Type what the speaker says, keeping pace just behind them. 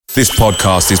This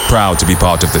podcast is proud to be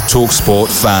part of the TalkSport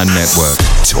Fan Network.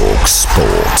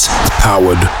 TalkSport.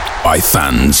 Powered by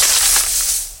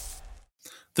fans.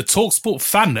 The TalkSport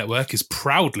Fan Network is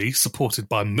proudly supported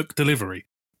by McDelivery,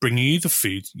 bringing you the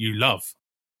food you love.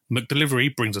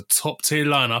 McDelivery brings a top-tier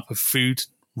lineup of food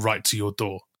right to your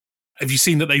door. Have you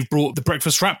seen that they've brought the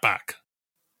breakfast wrap back?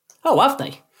 Oh, have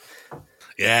they?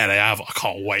 Yeah, they have. I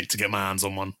can't wait to get my hands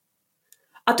on one.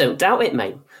 I don't doubt it,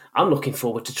 mate. I'm looking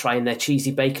forward to trying their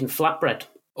cheesy bacon flatbread.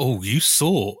 Oh, you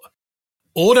saw.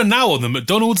 Order now on the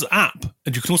McDonald's app,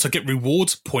 and you can also get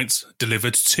rewards points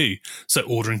delivered too. So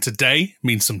ordering today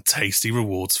means some tasty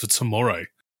rewards for tomorrow.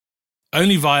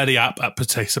 Only via the app at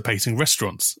participating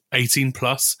restaurants. 18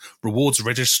 plus, rewards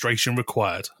registration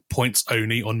required. Points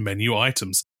only on menu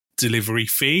items. Delivery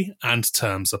fee and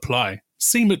terms apply.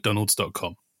 See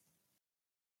mcdonalds.com.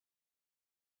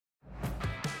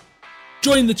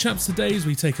 Join the chaps today as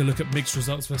we take a look at mixed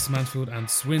results versus Mansfield and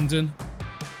Swindon,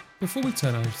 before we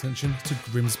turn our attention to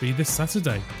Grimsby this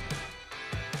Saturday.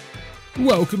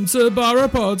 Welcome to Borough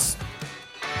Pods.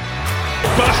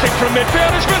 Bursting from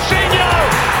midfield is Mousinho!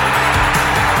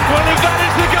 Well, if that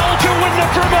is the goal to win the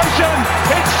promotion,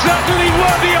 it's certainly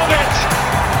worthy of it!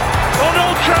 On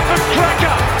Old Trafford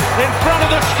Cracker, in front of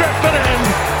the Stretford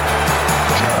end.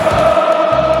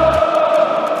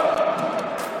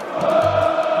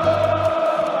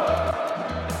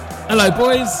 Hello,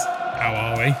 boys. How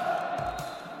are we?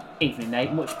 Evening,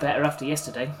 Nate. Much better after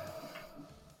yesterday.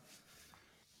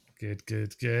 Good.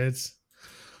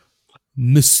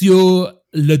 Monsieur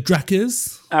Le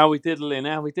Drakkers. How we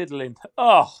diddling.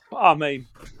 Oh, I mean,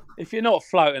 if you're not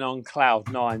floating on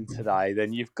cloud nine today,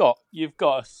 then you've got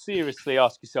to seriously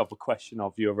ask yourself a question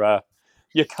of your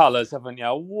colours, haven't you?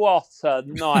 What a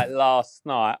night last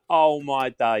night! Oh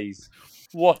my days!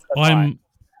 What a night!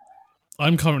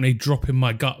 I'm currently dropping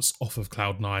my guts off of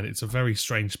Cloud9. It's a very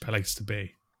strange place to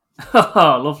be.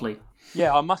 Oh, lovely.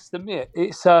 Yeah, I must admit,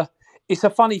 it's a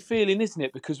funny feeling, isn't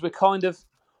it? Because we're kind of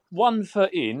 1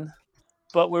 foot in,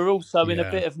 but we're also in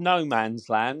a bit of no man's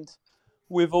land.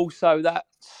 With also that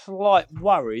slight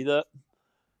worry that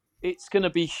it's going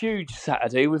to be huge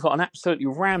Saturday. We've got an absolutely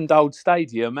rammed old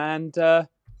stadium, and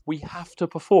we have to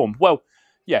perform. Well,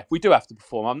 yeah, we do have to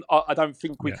perform. I don't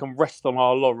think we can rest on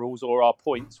our laurels or our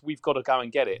points. We've got to go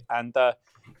and get it. And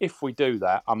if we do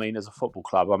that, I mean, as a football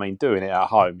club, I mean, doing it at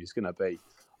home is going to be,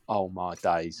 oh my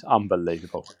days,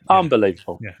 unbelievable. Yeah.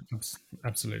 Unbelievable. Yeah,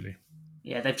 absolutely.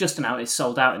 Yeah, they've just announced it's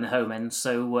sold out in the home end,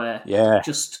 so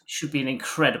just should be an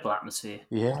incredible atmosphere.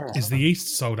 Yeah. Is the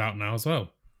East sold out now as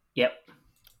well? Yep.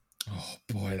 Oh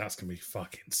boy, that's going to be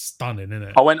fucking stunning, isn't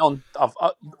it? I went on,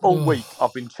 all week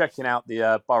I've been checking out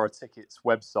the Borough Tickets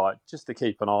website just to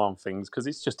keep an eye on things because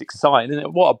it's just exciting, isn't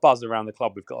it? What a buzz around the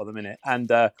club we've got at the minute.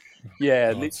 And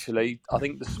literally, I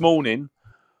think this morning,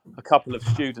 a couple of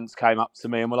students came up to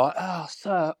me and were like, "Oh,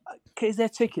 sir, is there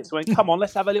tickets?" I went, "Come on,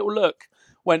 let's have a little look."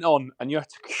 Went on and you had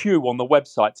to queue on the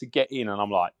website to get in. And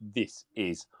I'm like, this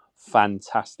is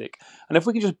fantastic. And if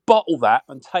we can just bottle that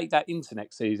and take that into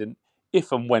next season,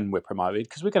 if and when we're promoted,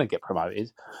 because we're going to get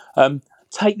promoted,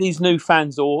 take these new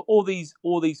fans or all these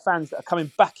fans that are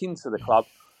coming back into the club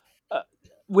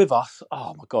with us.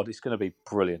 Oh my God, it's going to be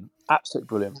brilliant. Absolutely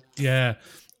brilliant. Yeah.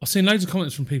 I've seen loads of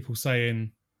comments from people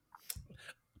saying,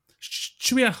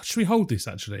 should we hold this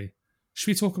actually? Should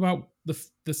we talk about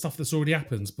the stuff that's already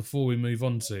happened before we move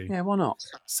on to why not?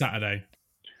 Saturday?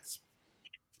 It's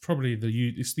probably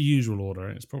it's the usual order,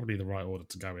 and it's probably the right order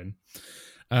to go in.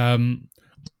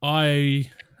 I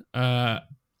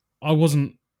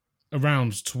wasn't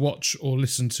around to watch or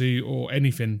listen to or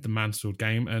anything the Mansfield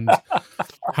game, and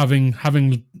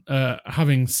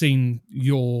having seen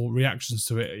your reactions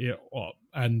to it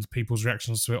and people's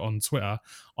reactions to it on Twitter,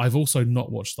 I've also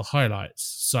not watched the highlights.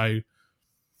 So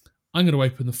I'm going to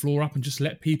open the floor up and just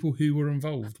let people who were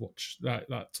involved watch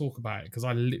talk about it, because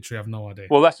I literally have no idea.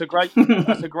 Well, that's a great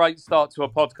start to a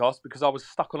podcast, because I was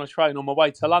stuck on a train on my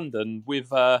way to London with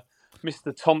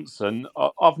Mr. Thompson.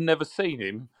 I've never seen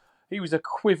him. He was a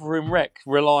quivering wreck,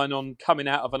 relying on coming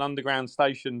out of an underground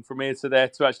station from here to there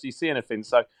to actually see anything.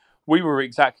 So we were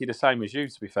exactly the same as you,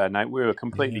 to be fair, Nate. We were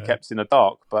completely kept in the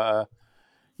dark. But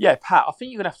Pat, I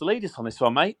think you're going to have to lead us on this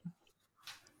one, mate.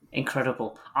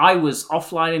 Incredible. I was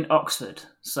offline in Oxford,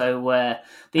 so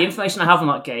the information I have on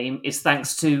that game is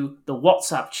thanks to the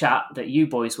WhatsApp chat that you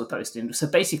boys were posting. So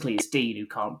basically it's Dean who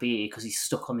can't be here because he's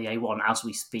stuck on the A1 as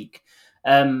we speak.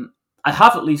 I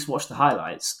have at least watched the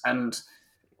highlights, and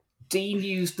Dean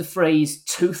used the phrase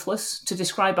toothless to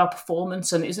describe our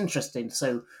performance, and it was interesting.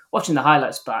 So watching the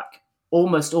highlights back,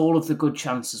 almost all of the good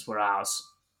chances were ours.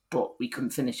 but we couldn't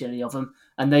finish any of them.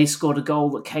 And they scored a goal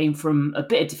that came from a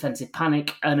bit of defensive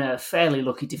panic and a fairly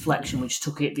lucky deflection, which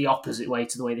took it the opposite way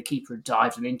to the way the keeper had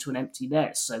dived and into an empty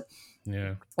net. So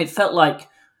it felt like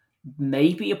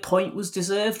maybe a point was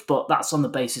deserved, but that's on the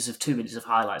basis of 2 minutes of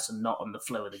highlights and not on the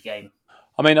flow of the game.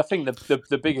 I mean, I think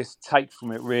the biggest take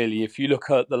from it, really, if you look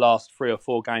at the last 3 or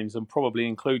 4 games and probably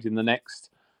including the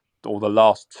next or the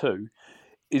last 2,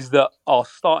 is that our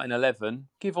starting 11,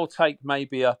 give or take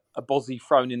maybe a Bozzy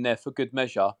thrown in there for good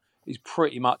measure, is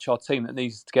pretty much our team that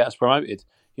needs to get us promoted.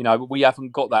 You know, we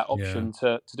haven't got that option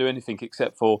to do anything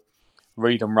except for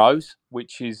Reed and Rose,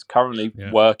 which is currently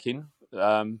working.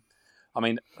 I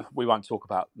mean, we won't talk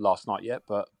about last night yet,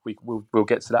 but we'll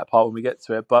get to that part when we get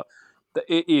to it. But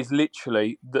it is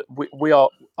literally that we are.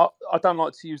 I don't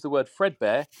like to use the word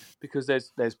threadbare because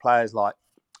there's players like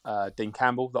Dean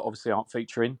Campbell that obviously aren't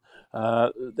featuring.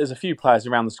 There's a few players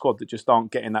around the squad that just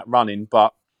aren't getting that running,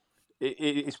 but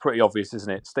it's pretty obvious,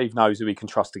 isn't it? Steve knows who he can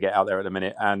trust to get out there at the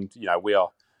minute, and you know we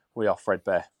are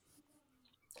threadbare.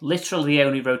 Literally, the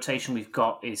only rotation we've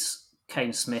got is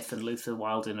Kane Smith and Luther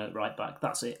Wilding at right back.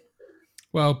 That's it.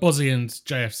 Well, Bozzy and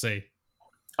JFC.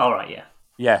 All right, yeah.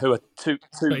 Yeah, who are two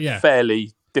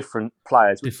fairly different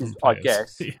players, which is, I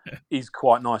guess, is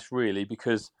quite nice, really,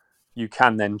 because you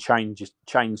can then change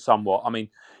somewhat. I mean,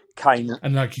 Kane...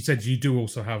 And like you said, you do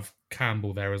also have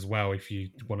Campbell there as well if you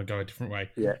want to go a different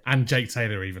way. Yeah. And Jake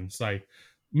Taylor even. So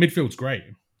midfield's great.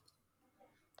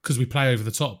 Because we play over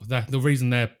the top. The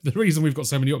reason we've got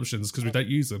so many options is because we don't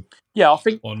use them. Yeah, I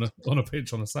think on a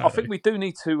pitch on a Saturday. I think we do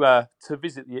need to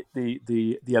visit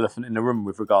the elephant in the room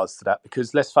with regards to that,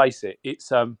 because let's face it, it's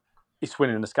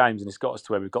winning us games and it's got us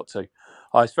to where we've got to.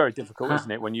 It's very difficult, isn't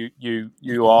it, when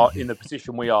you are in the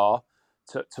position we are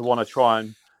to want to try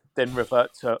and then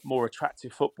revert to more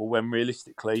attractive football when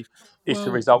realistically it's a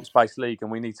results-based league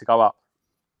and we need to go up.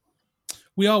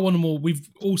 We are one of the more. We've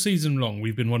all season long.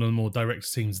 We've been one of the more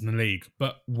direct teams in the league,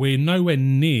 but we're nowhere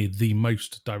near the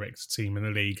most direct team in the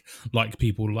league, like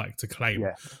people like to claim.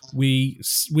 Yeah. We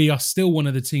are still one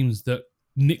of the teams that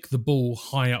nick the ball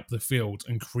high up the field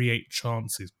and create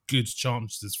good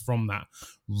chances from that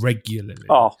regularly.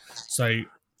 So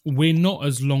we're not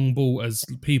as long ball as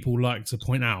people like to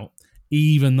point out,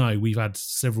 even though we've had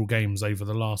several games over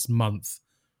the last month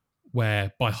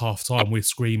where by half-time we're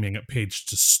screaming at Pidge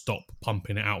to stop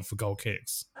pumping it out for goal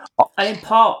kicks. And in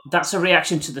part, that's a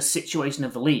reaction to the situation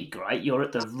of the league, right? You're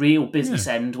at the real business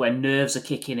end where nerves are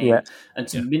kicking in. Yeah. And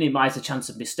to minimise the chance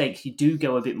of mistakes, you do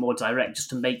go a bit more direct just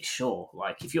to make sure.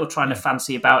 Like, if you're trying to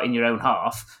fancy about in your own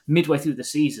half, midway through the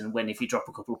season, when if you drop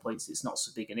a couple of points, it's not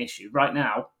so big an issue. Right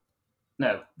now,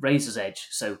 no, razor's edge.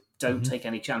 So don't take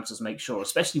any chances, make sure,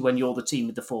 especially when you're the team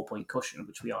with the 4-point cushion,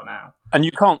 which we are now. And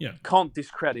you can't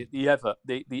discredit the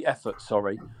effort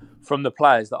from the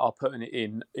players that are putting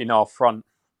it in our front,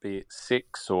 be it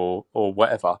 6 or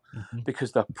whatever,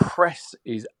 because the press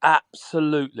is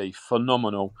absolutely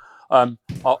phenomenal.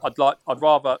 I'd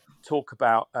rather talk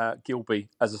about Gilby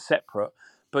as a separate,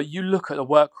 but you look at the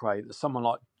work rate that someone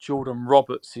like Jordan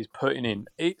Roberts is putting in,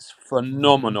 it's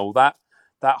phenomenal.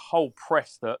 That whole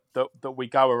press that we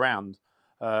go around,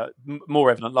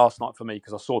 more evident last night for me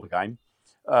because I saw the game,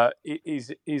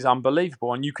 is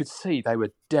unbelievable. And you could see they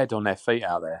were dead on their feet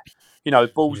out there. You know,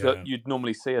 balls that you'd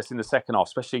normally see us in the second half,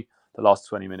 especially the last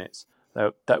 20 minutes,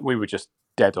 that we were just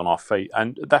dead on our feet.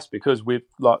 And that's because we're,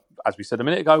 like, as we said a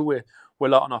minute ago, we're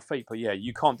light on our feet. But yeah,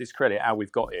 you can't discredit how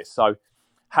we've got here. So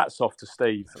hats off to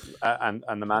Steve and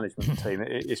the management team.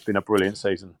 It's been a brilliant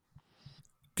season.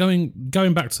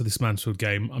 Going back to this Mansfield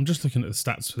game, I'm just looking at the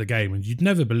stats for the game, and you'd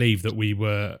never believe that we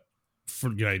were,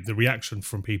 the reaction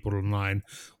from people online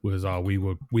was, we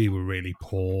were really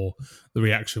poor. The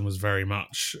reaction was very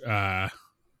much,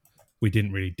 we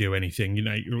didn't really do anything. You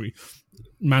know,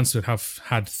 Mansfield have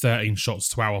had 13 shots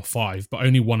to our 5, but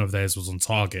only one of theirs was on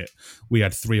target. We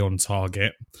had 3 on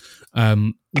target.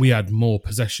 We had more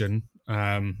possession,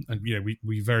 and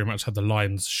we very much had the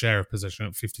Lions' share of possession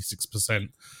at 56%.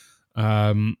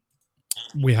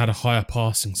 We had a higher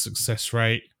passing success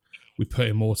rate. We put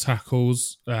in more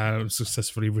tackles,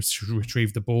 successfully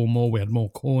retrieved the ball more. We had more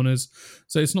corners.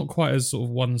 So it's not quite as sort of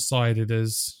one-sided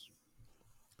as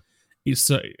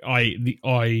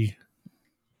I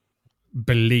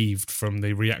believed from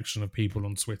the reaction of people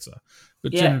on Twitter.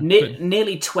 But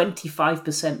nearly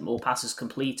 25% more passes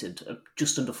completed,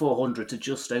 just under 400 to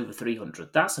just over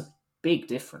 300. That's a big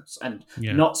difference, and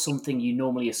not something you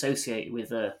normally associate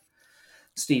with a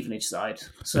Stevenage side.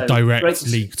 So a direct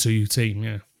League 2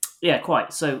 team, yeah,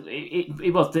 quite. So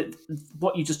it was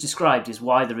what you just described is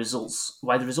why the results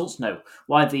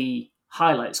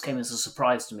highlights came as a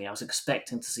surprise to me. I was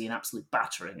expecting to see an absolute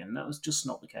battering, and that was just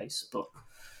not the case. But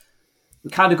we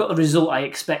kind of got the result I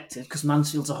expected, because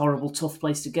Mansfield's a horrible, tough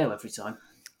place to go every time.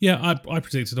 Yeah, I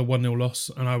predicted a 1-0 loss,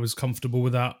 and I was comfortable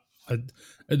with that.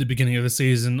 At the beginning of the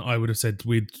season, I would have said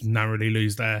we'd narrowly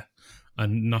lose there,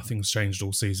 and nothing's changed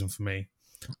all season for me.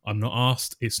 I'm not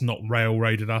asked. It's not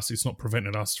railroaded us. It's not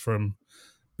prevented us from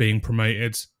being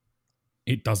promoted.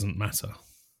 It doesn't matter.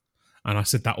 And I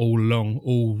said that all along,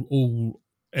 all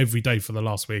every day for the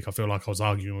last week. I feel like I was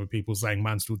arguing with people saying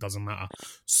Mansfield doesn't matter.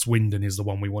 Swindon is the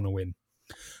one we want to win.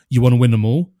 You want to win them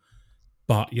all,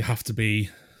 but you have to be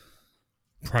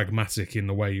pragmatic in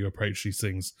the way you approach these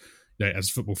things. You know, as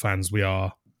football fans, we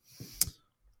are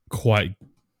quite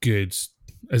good.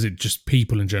 As it just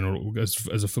people in general,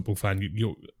 as a football fan,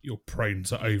 you're prone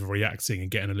to overreacting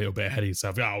and getting a little bit ahead of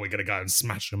yourself. Oh, we're going to go and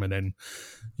smash them, and then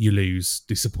you lose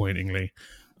disappointingly.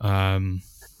 There's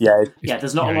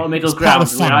not a lot of middle ground.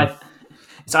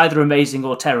 It's either amazing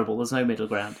or terrible. There's no middle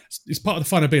ground. It's part of the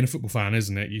fun of being a football fan,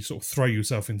 isn't it? You sort of throw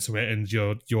yourself into it, and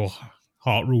your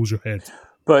heart rules your head.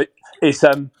 But it's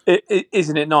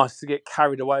isn't it nice to get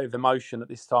carried away with emotion at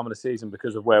this time of the season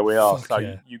because of where we are?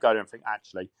 You go there and think,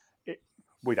 actually,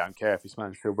 we don't care if it's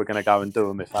Mansfield. We're going to go and do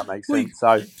them if that makes sense.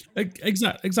 So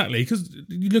exactly, because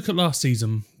you look at last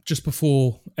season, just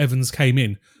before Evans came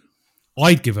in,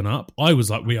 I'd given up. I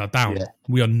was like, we are down. Yeah.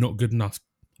 We are not good enough.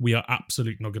 We are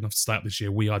absolutely not good enough to stay up this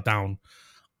year. We are down.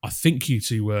 I think you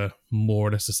two were more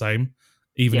or less the same,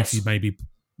 even if you maybe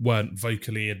weren't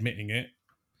vocally admitting it.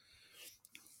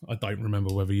 I don't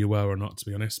remember whether you were or not, to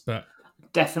be honest. But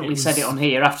definitely said it on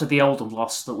here after the Oldham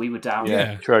loss that we were down.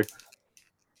 Yeah, true.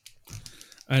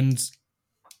 And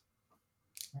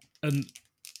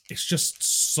it's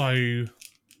just so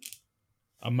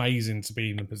amazing to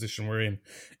be in the position we're in.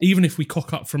 Even if we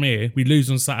cock up from here, we lose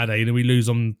on Saturday, then we lose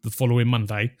on the following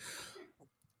Monday.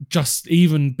 Just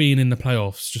even being in the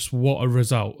playoffs, just what a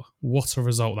result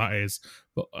that is.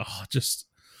 But just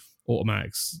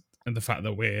automatics and the fact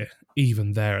that we're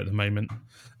even there at the moment.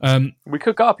 We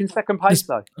could go up in second place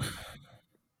though.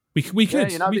 We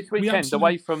could. Yeah, this weekend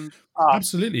away from us.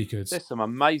 Absolutely could. There's some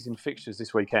amazing fixtures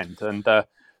this weekend. And, the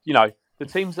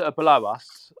teams that are below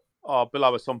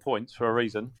us on points for a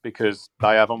reason because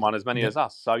they haven't won as many as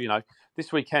us. So,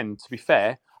 this weekend, to be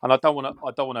fair, and I don't want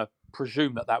to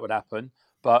presume that would happen,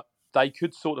 but they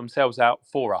could sort themselves out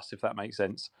for us, if that makes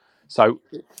sense. So,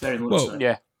 very much so.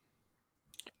 Yeah.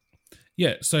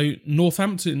 Yeah, so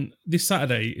Northampton, this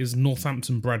Saturday is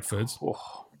Northampton-Bradford.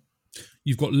 Oh.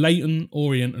 You've got Leighton,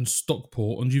 Orient and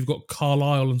Stockport, and you've got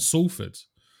Carlisle and Salford.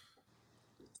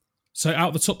 So out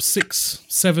of the top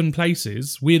 6-7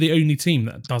 places, we're the only team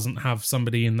that doesn't have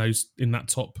somebody in that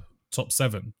top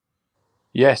 7.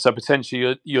 Yeah, so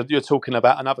potentially you're talking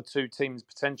about another 2 teams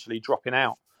potentially dropping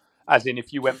out, as in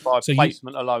if you went by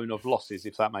placement alone of losses,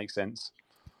 if that makes sense.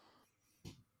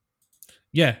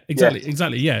 Yeah,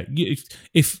 exactly. Yeah,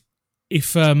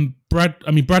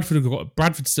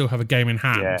 Bradford still have a game in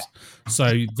hand,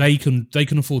 so they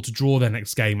can afford to draw their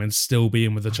next game and still be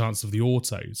in with a chance of the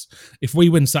autos. If we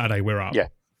win Saturday, we're up. Yeah,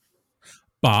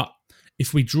 but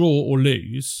if we draw or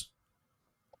lose,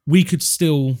 we could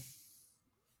still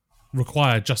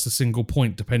require just a single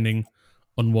point, depending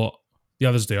on what the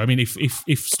others do. I mean,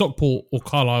 if Stockport or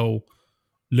Carlisle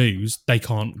lose, they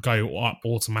can't go up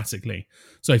automatically.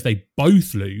 So if they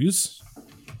both lose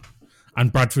and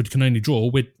Bradford can only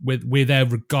draw, we're there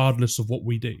regardless of what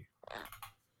we do.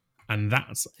 And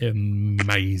that's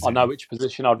amazing. I know which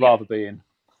position I'd rather be in.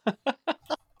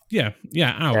 Yeah,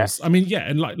 ours. Yeah. I mean,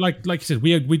 and like you said,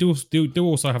 we do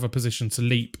also have a position to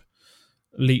leap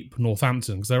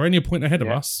Northampton because they're only a point ahead of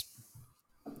us.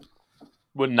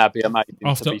 Wouldn't that be amazing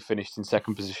to be finished in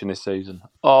second position this season?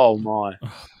 Oh my.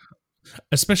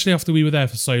 Especially after we were there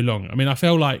for so long. I mean, I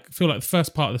feel like the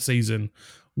first part of the season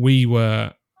we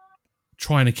were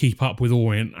trying to keep up with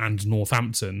Orient and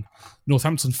Northampton.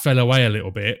 Northampton fell away a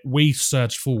little bit. We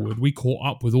surged forward. We caught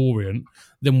up with Orient.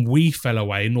 Then we fell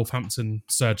away. Northampton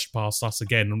surged past us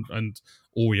again, and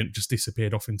Orient just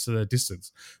disappeared off into the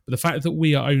distance. But the fact that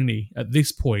we are only at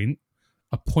this point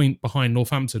a point behind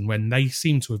Northampton when they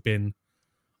seem to have been,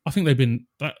 I think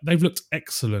they've looked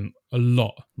excellent a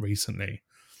lot recently.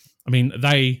 I mean,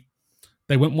 they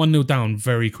went 1-0 down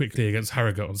very quickly against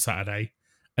Harrogate on Saturday,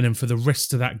 and then for the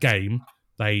rest of that game,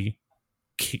 they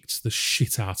kicked the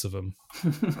shit out of them.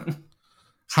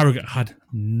 Harrogate had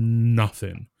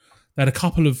nothing. They had a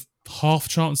couple of half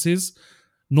chances.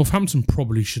 Northampton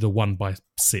probably should have won by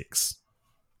 6,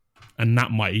 and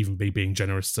that might even be being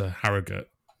generous to Harrogate.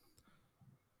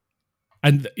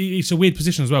 And it's a weird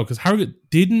position as well, because Harrogate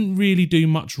didn't really do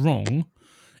much wrong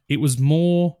it was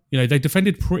more, they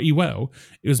defended pretty well.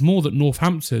 It was more that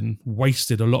Northampton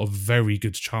wasted a lot of very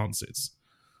good chances.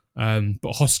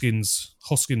 But Hoskins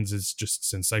is just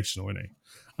sensational, isn't he?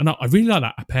 And I really like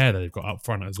that pair that they've got up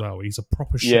front as well. He's a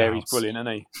proper shit. Yeah, he's brilliant,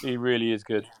 isn't he? He really is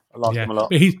good. I like him a lot.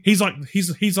 But he's like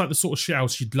the sort of shit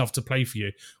house you'd love to play for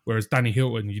you. Whereas Danny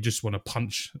Hilton, you just want to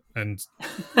punch and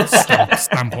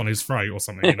stamp on his throat or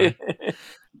something.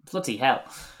 Bloody hell!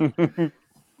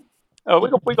 Oh,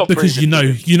 we got because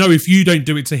if you don't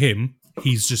do it to him,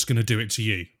 he's just going to do it to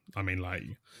you. I mean, like,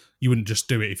 you wouldn't just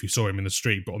do it if you saw him in the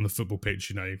street, but on the football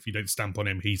pitch, if you don't stamp on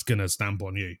him, he's going to stamp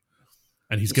on you.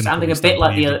 And he's going to sounding a bit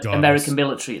like the American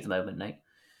military at the moment, Nate.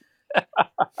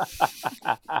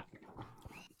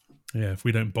 Yeah, if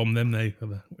we don't bomb them, they're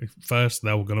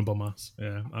going to bomb us.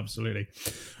 Yeah, absolutely.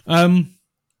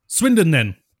 Swindon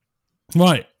then.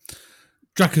 Right.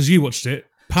 Drakkers, you watched it.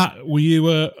 Pat, were you...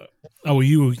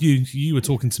 you were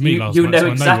talking to me last night. You know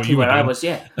exactly where I was,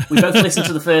 yeah. We both listened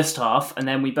to the first half, and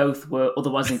then we both were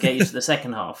otherwise engaged to the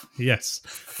second half. Yes.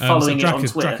 Following it on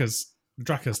Twitter.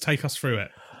 Drakkers, take us through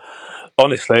it.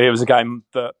 Honestly, it was a game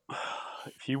that,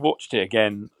 if you watched it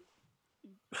again...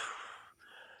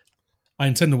 I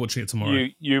intend to watch it tomorrow.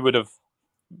 You would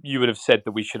have said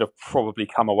that we should have probably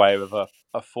come away with a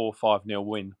 4-5-0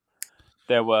 win.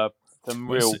 There were some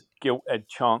real gilt-edged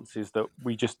chances that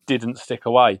we just didn't stick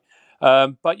away.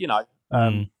 But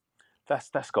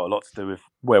that's got a lot to do with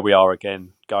where we are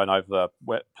again, going over the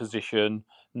wet position,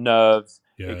 nerves,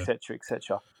 etc.,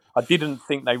 etc. I didn't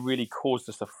think they really caused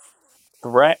us a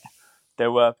threat. There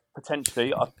were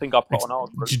potentially, I think I put on our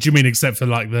group. Did you mean except for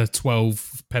like the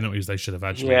 12 penalties they should have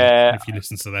actually? Yeah. If you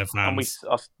listen to their fans.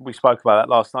 And we spoke about that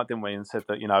last night, didn't we? And said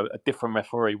that, a different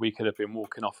referee, we could have been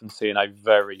walking off and seeing a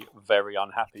very, very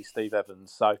unhappy Steve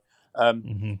Evans. So,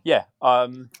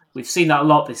 we've seen that a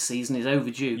lot this season. It's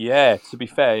overdue. Yeah, to be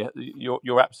fair,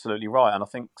 you're absolutely right. And I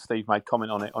think Steve made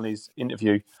comment on it on his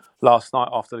interview last night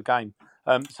after the game.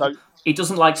 So he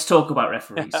doesn't like to talk about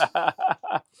referees.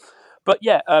 But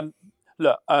yeah,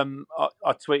 look, I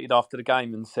tweeted after the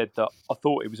game and said that I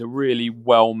thought it was a really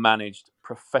well-managed,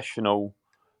 professional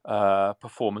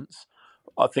performance.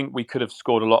 I think we could have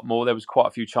scored a lot more. There was quite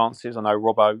a few chances. I know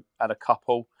Robbo had a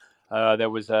couple.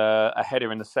 There was a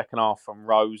header in the second half from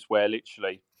Rose where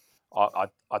literally, I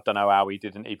don't know how he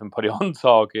didn't even put it on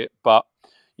target. But,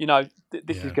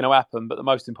 this is going to happen. But the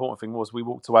most important thing was we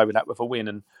walked away with that with a win.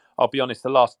 And I'll be honest, the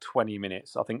last 20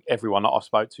 minutes, I think everyone that I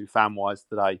spoke to fan-wise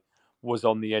today was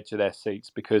on the edge of their seats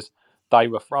because they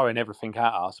were throwing everything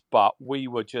at us, but we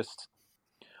were just,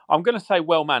 I'm going to say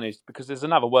well managed because there's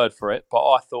another word for it, but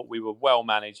I thought we were well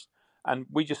managed and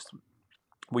we just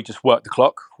worked the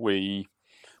clock. We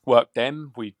worked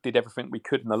them. We did everything we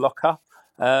could in the locker.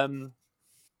 Lo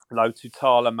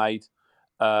Tutala made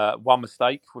one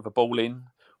mistake with a ball in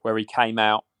where he came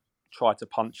out, tried to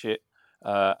punch it,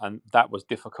 and that was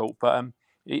difficult. But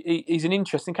he's an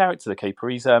interesting character, the keeper.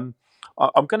 He's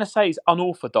I'm going to say he's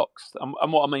unorthodox.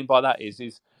 And what I mean by that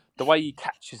is the way he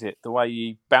catches it, the way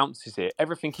he bounces it,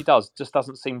 everything he does just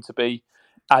doesn't seem to be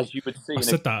as you would see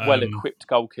in a well-equipped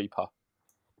goalkeeper.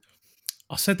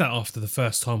 I said that after the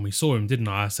first time we saw him, didn't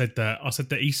I? I said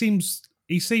that he seems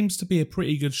to be a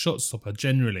pretty good shot stopper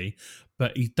generally,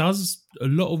 but he does a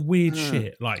lot of weird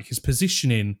shit, like his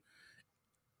positioning.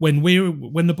 When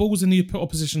the ball's in the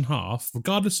opposition half,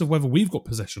 regardless of whether we've got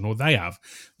possession or they have,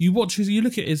 you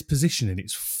look at his positioning,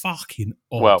 it's fucking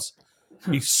odd. Well,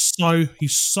 he's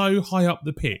so high up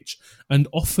the pitch and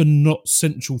often not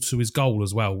central to his goal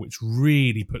as well, which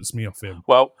really puts me off him.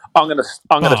 Well, I'm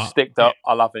gonna stick that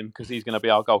I love him because he's going to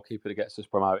be our goalkeeper that gets us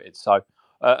promoted. So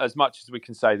as much as we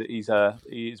can say that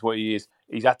he is what he is,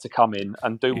 he's had to come in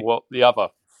and do what the other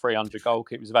 300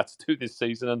 goalkeepers have had to do this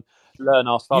season and learn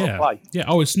our style of play. Yeah.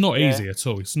 Oh, it's not easy at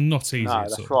all. It's not easy at all.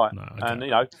 That's right. No,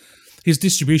 and his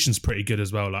distribution's pretty good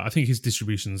as well. Like, I think his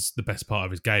distribution's the best part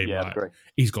of his game. Yeah, like, I agree.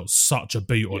 He's got such a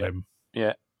beat on him.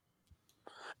 Yeah.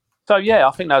 So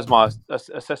I think that was my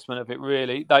assessment of it.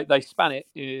 Really, they span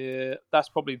it. That's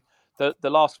probably the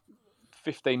last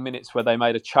 15 minutes where they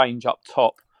made a change up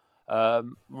top.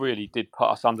 Really did put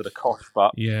us under the cosh,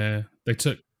 but yeah, they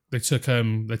took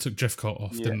Jeffcott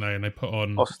off, didn't they? And they put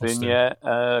on Austin.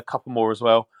 A couple more as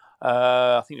well.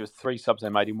 I think it was 3 subs they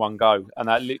made in one go, and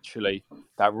that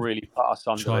really put us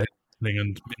under it.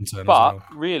 And Minton but as well.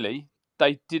 Really,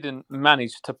 they didn't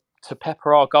manage to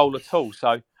pepper our goal at all.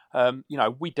 So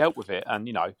we dealt with it, and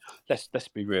let's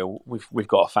be real. We've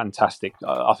got a fantastic.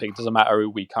 I think it doesn't matter who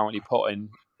we currently put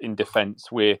in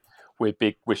defence. We're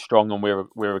big, we're strong, and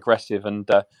we're aggressive. And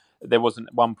there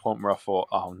wasn't one point where I thought,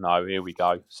 oh no, here we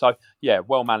go. So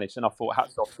well managed, and I thought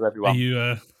hats off to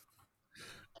everyone.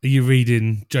 Are you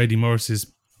reading Jody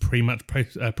Morris's pre-match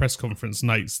press conference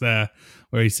notes there,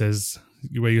 where he says,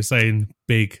 where you're saying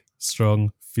big,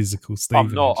 strong, physical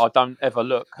Stevenage? I'm not. I don't ever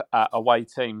look at away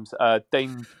teams.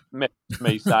 Dean messaged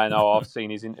me saying, "Oh, I've seen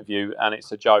his interview and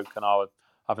it's a joke," and I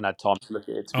haven't had time to look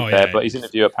at it, to be fair. But his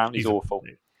interview apparently is awful.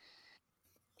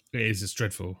 It is. It's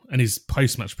dreadful. And his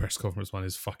post-match press conference one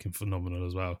is fucking phenomenal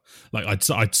as well. Like,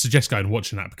 I'd suggest going and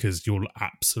watching that because you'll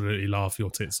absolutely laugh your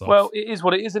tits off. Well, it is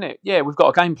what it is, isn't it? Yeah, we've got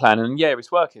a game plan and yeah, it's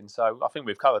working. So I think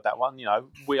we've covered that one. You know,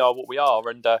 we are what we are.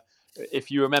 And if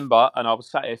you remember, and I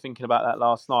was sat here thinking about that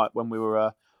last night when we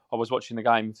were, I was watching the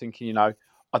game thinking, you know,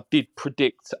 I did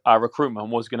predict our recruitment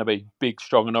was going to be big,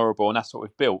 strong and honourable, and that's what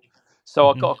we've built. So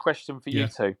I've got a question for you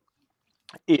two.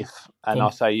 If, and I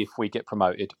say if we get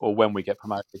promoted or when we get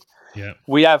promoted,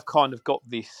 we have kind of got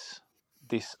this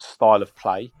style of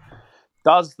play.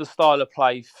 Does the style of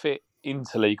play fit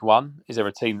into League One? Is there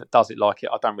a team that does it like it?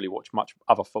 I don't really watch much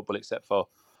other football except for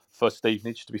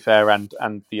Stevenage, to be fair, and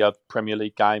the Premier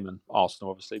League game and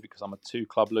Arsenal, obviously, because I'm a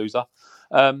 2-club loser.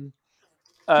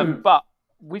 But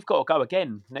we've got to go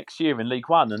again next year in League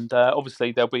One, and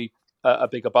obviously there'll be a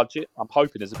bigger budget. I'm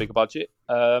hoping there's a bigger budget.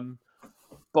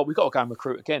 But we've got to go and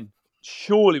recruit again.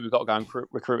 Surely we've got to go and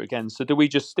recruit again. So do we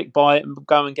just stick by it and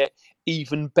go and get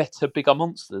even better, bigger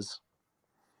monsters?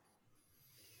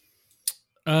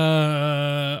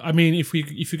 I mean, if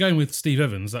you're going with Steve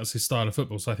Evans, that's his style of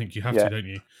football. So I think you have to, don't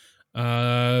you?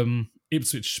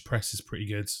 Ipswich press is pretty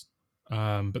good,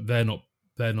 but they're not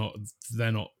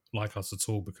like us at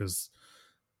all because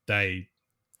I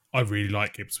really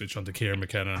like Ipswich under Kieran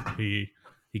McKenna. He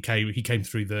came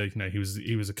through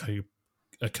he was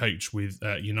a coach with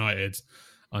United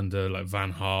under like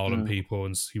Van Gaal and people,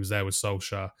 and he was there with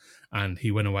Solskjaer, and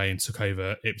he went away and took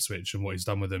over Ipswich, and what he's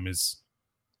done with them is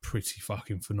pretty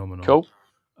fucking phenomenal. Cool.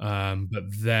 But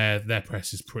their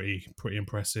press is pretty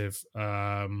impressive.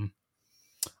 I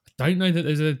don't know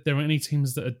that there are any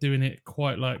teams that are doing it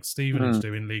quite like Stevenage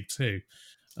do in League Two.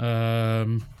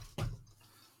 I'm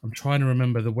trying to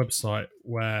remember the website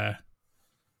where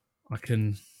I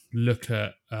can look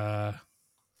at the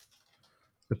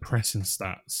pressing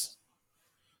stats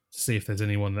to see if there's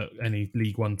any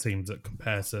League One teams that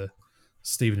compare to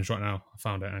Stevenage right now. I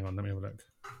found it. Hang on, let me have a look.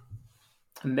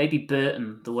 And maybe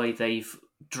Burton, the way they've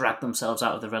dragged themselves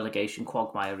out of the relegation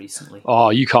quagmire recently. Oh,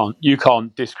 you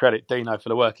can't discredit Dino for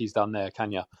the work he's done there,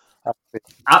 can you?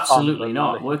 Absolutely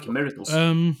not. Working miracles.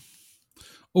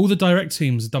 All the direct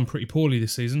teams have done pretty poorly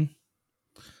this season.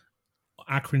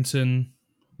 Accrington,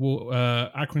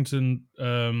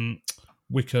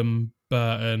 Wickham,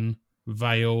 Burton,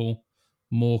 Vale,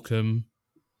 Morecambe,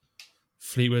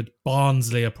 Fleetwood,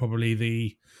 Barnsley are probably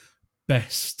the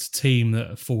best team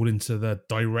that fall into the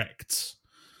direct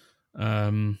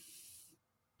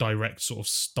sort of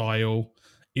style.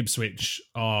 Ipswich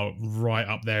are right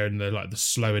up there in the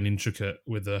slow and intricate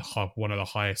with one of the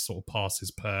highest sort of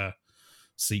passes per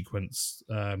sequence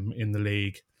in the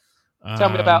league. Tell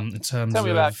me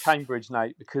about Cambridge,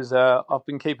 Nate, because I've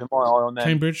been keeping my eye on them.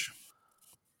 Cambridge.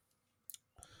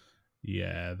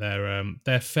 Yeah,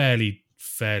 they're fairly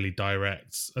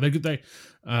direct. Are they good?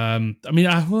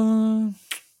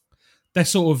 They're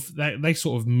sort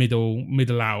of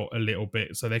middle out a little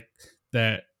bit. So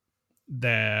their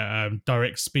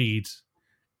direct speed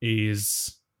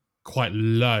is quite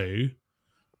low,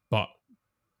 but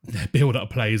their build up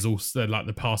play is also like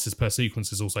the passes per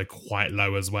sequence is also quite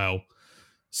low as well.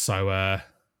 So that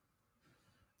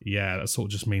sort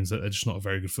of just means that they're just not a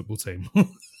very good football team.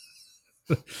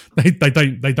 They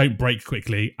don't break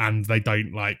quickly and they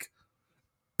don't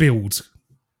build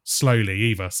slowly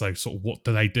either. So sort of what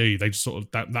do? They just sort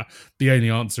of that the only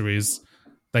answer is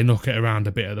they knock it around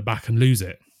a bit at the back and lose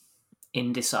it.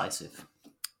 Indecisive.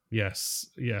 Yes.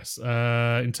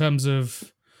 In terms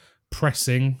of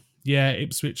pressing,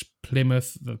 Ipswich,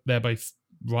 Plymouth, they're both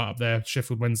right up there.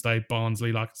 Sheffield Wednesday,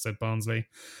 Barnsley, like I said, Barnsley.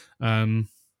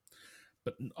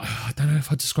 But I don't know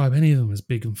if I'd describe any of them as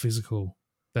big and physical.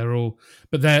 They're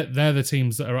the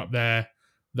teams that are up there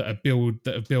that have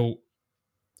built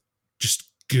just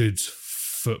good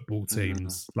football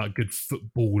teams, like good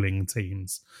footballing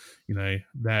teams.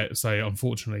 So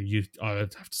unfortunately, I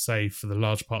would have to say for the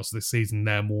large parts of this season,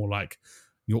 they're more like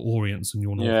your Orients and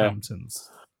your Northamptons,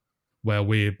 where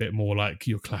we're a bit more like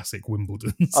your classic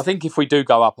Wimbledons. I think if we do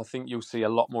go up, I think you'll see a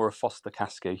lot more of Foster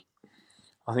Caskey.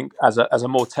 I think as a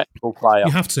more technical player,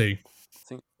 you have to.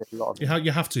 You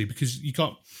have to, because you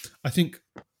can't. I think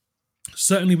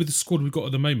certainly with the squad we've got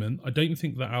at the moment, I don't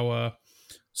think that our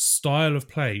style of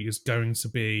play is going to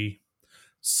be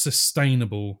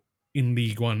sustainable in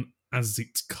League One as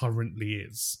it currently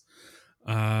is.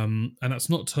 And that's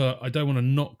not to. I don't want to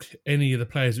knock any of the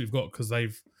players we've got because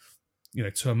they've,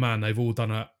 to a man, they've all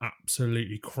done an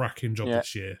absolutely cracking job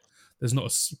this year. There's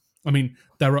not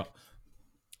there are.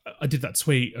 I did that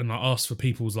tweet and I asked for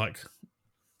people's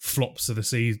flops of the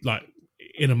season,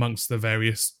 in amongst the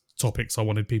various topics I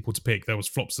wanted people to pick. There was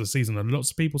flops of the season, and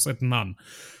lots of people said none.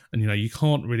 And you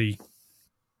can't really.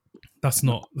 That's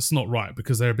not right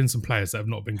because there have been some players that have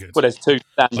not been good. Well, there's two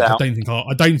stand out.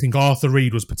 I don't think Arthur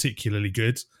Reed was particularly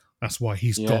good. That's why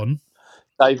he's gone.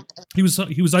 He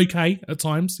was okay at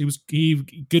times. He was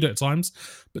good at times,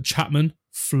 but Chapman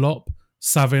flop,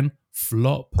 Savin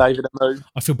flop. David Amu.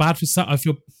 I feel bad for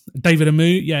David Amu.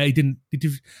 Yeah, he didn't.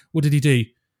 What did he do?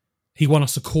 He won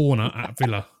us a corner at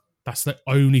Villa. That's the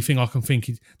only thing I can think.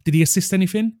 Did he assist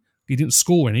anything? He didn't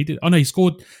score any. Oh no, he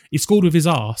scored. He scored with his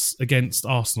arse against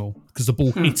Arsenal because the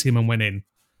ball hit him and went in.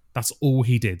 That's all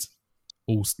he did.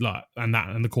 And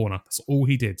the corner. That's all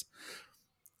he did.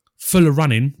 Full of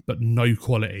running, but no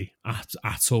quality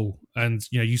at all. And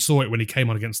you saw it when he came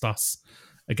on against us,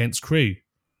 against Crewe.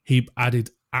 He added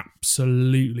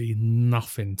absolutely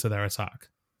nothing to their attack.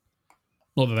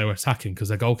 Not that they were attacking because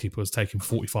their goalkeeper was taking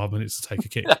 45 minutes to take a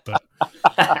kick, but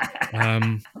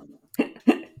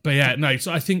but yeah, no.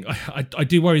 So I think I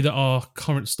do worry that our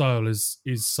current style is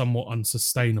somewhat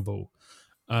unsustainable.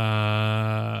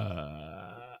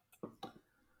 I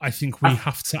think we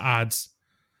have to add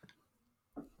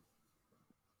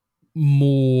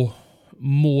more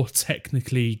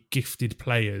technically gifted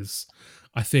players.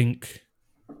 I think.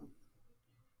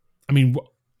 I mean,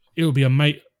 it would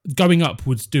be going up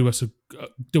would do us a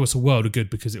world of good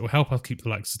because it will help us keep the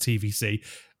likes of TVC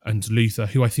and Luther,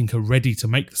 who I think are ready to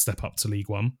make the step up to League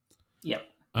One. Yep.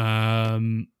 I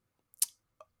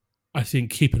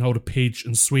think keeping hold of Pidge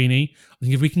and Sweeney. I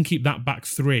think if we can keep that back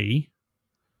three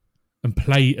and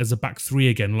play as a back three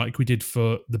again, like we did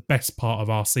for the best part of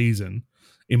our season,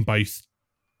 in both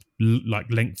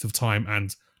length of time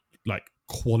and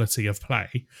quality of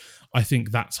play, I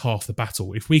think that's half the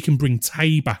battle. If we can bring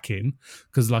Tay back in,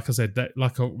 because like I said, that I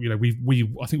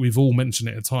think we've all mentioned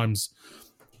it at times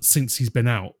since he's been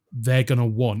out, they're going to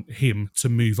want him to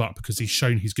move up because he's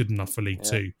shown he's good enough for League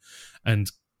Two, and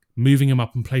moving him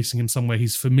up and placing him somewhere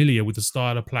he's familiar with the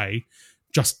style of play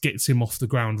just gets him off the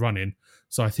ground running.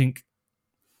 So I think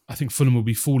Fulham will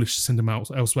be foolish to send him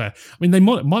out elsewhere. I mean, they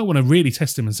might want to really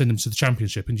test him and send him to the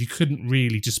Championship, and you couldn't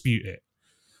really dispute it.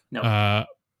 No.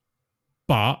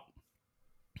 But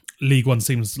League One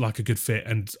seems like a good fit,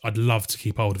 and I'd love to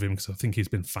keep hold of him because I think he's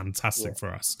been fantastic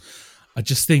for us. I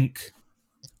just think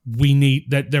we need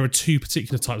there are two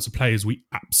particular types of players we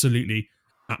absolutely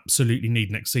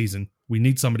need next season. We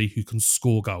need somebody who can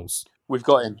score goals. We've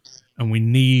got him, and we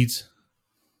need.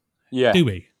 Yeah. Do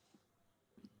we?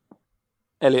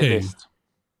 Elliot List.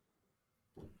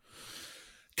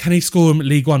 Can he score him at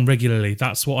League One regularly?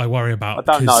 That's what I worry about.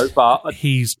 I don't know, but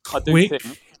he's quick.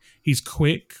 He's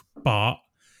quick, but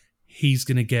he's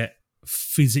going to get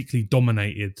physically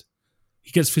dominated.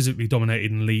 He gets physically dominated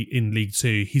in League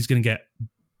Two. He's going to get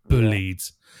bullied,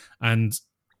 and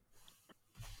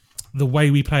the way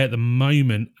we play at the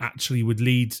moment actually would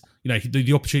lead.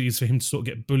 The opportunities for him to sort of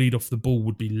get bullied off the ball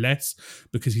would be less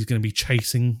because he's going to be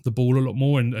chasing the ball a lot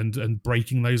more and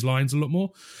breaking those lines a lot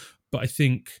more. But I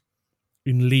think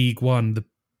in League One,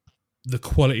 the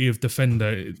quality of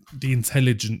defender, the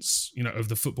intelligence, of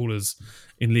the footballers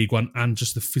in League One, and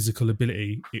just the physical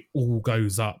ability, it all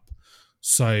goes up.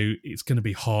 So it's going to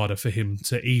be harder for him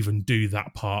to even do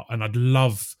that part. And I would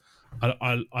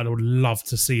love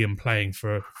to see him playing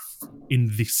in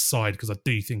this side because I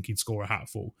do think he'd score a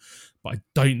hatful. But I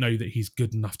don't know that he's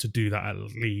good enough to do that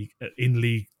in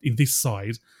this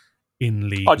side. In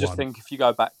League I just One. think if you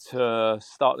go back to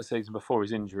start of the season before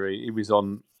his injury, he was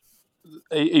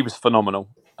phenomenal.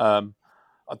 I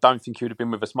don't think he would have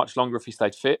been with us much longer if he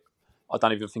stayed fit. I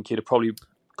don't even think he'd have probably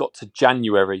got to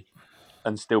January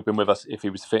and still been with us if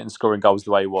he was fit and scoring goals the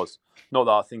way he was. Not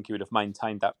that I think he would have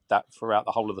maintained that throughout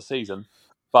the whole of the season,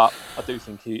 but I do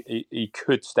think he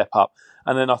could step up.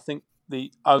 And then I think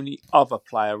the only other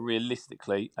player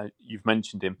realistically, you've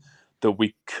mentioned him, that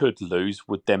we could lose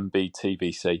would then be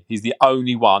TVC. He's the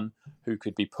only one who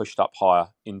could be pushed up higher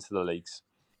into the leagues.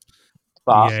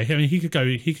 But yeah, I mean, he could go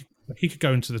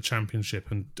into the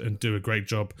Championship and do a great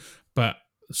job. But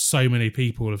so many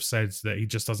people have said that he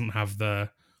just doesn't have the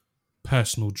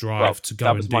personal drive to go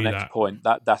and do that. That was my next point.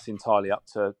 That's entirely up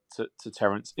to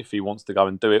Terence if he wants to go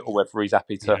and do it, or whether he's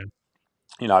happy to.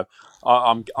 Yeah.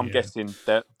 I'm guessing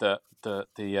that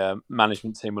the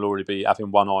management team will already be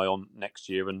having one eye on next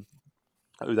year and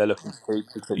who they're looking to keep,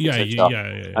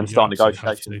 and start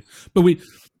negotiations. But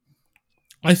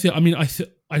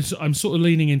I'm sort of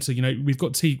leaning into, we've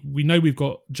got we know we've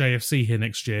got JFC here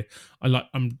next year.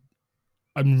 I'm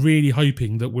really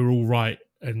hoping that we're all right,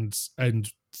 and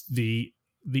the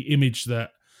image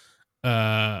that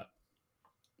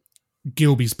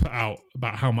Gilby's put out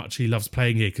about how much he loves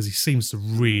playing here, because he seems to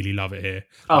really love it here.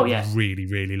 Oh yeah, really,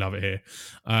 really love it here.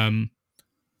 I'm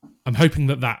hoping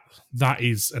that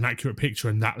is an accurate picture,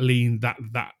 and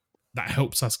that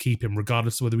helps us keep him,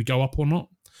 regardless of whether we go up or not.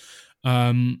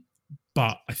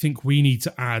 But I think we need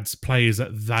to add players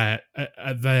at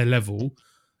their level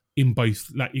in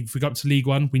both. Like, if we go up to League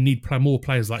One, we need more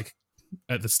players like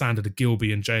at the standard of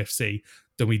Gilby and JFC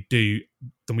than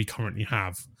we currently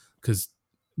have, because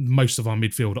most of our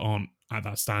midfield aren't at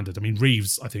that standard. I mean,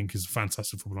 Reeves, I think, is a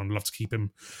fantastic footballer. I'd love to keep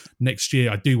him next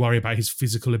year. I do worry about his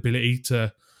physical ability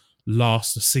to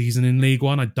last a season in League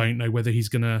One. I don't know whether he's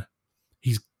gonna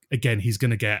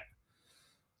get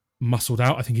muscled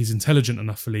out. I think he's intelligent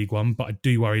enough for League One, but I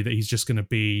do worry that he's just going to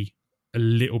be a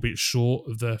little bit short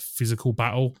of the physical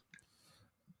battle.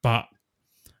 But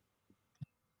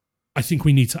I think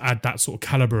we need to add that sort of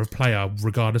caliber of player,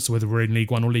 regardless of whether we're in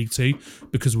League One or League Two,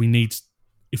 because we need,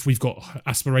 if we've got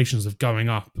aspirations of going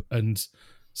up and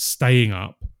staying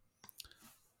up,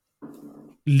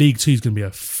 League Two is going to be a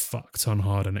fuck ton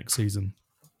harder next season.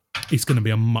 It's going to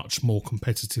be a much more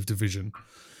competitive division.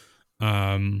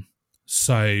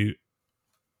 So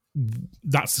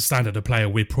that's the standard of player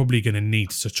we're probably going to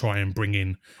need to try and bring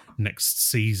in next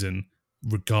season,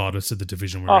 regardless of the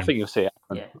division we're in. I think you'll see it.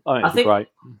 Yeah. I think it'll be great.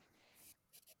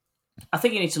 I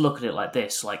think you need to look at it like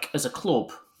this. Like, as a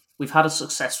club, we've had a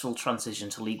successful transition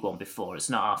to League One before. It's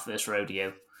not our first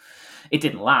rodeo. It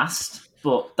didn't last,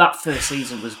 but that first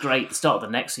season was great. The start of the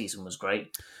next season was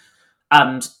great.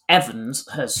 And Evans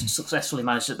has successfully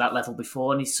managed at that level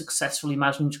before, and he's successfully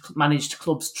managed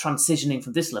clubs transitioning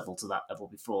from this level to that level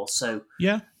before. So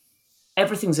yeah,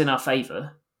 everything's in our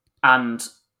favour. And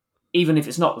even if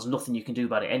it's not, there's nothing you can do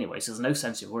about it anyway. So there's no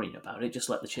sense in worrying about it. Just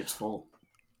let the chips fall.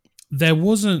 There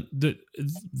wasn't the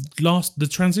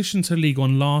transition to League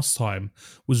One last time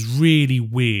was really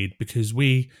weird, because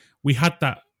we had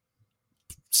that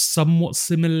somewhat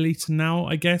similarly to now,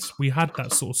 I guess. We had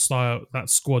that sort of style, that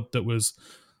squad that was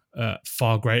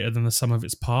far greater than the sum of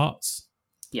its parts.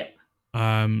 Yeah.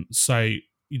 So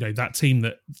that team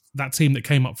that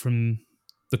came up from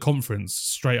the conference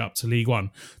straight up to League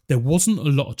One, there wasn't a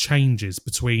lot of changes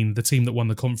between the team that won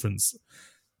the conference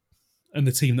and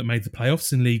the team that made the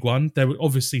playoffs in League One. There were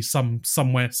obviously some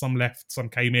left, some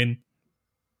came in,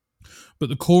 but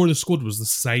the core of the squad was the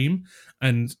same.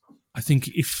 And I think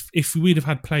if we'd have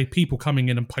had people coming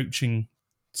in and poaching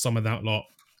some of that lot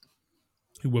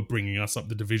who were bringing us up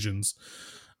the divisions,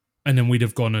 and then we'd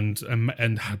have gone and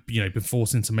had, been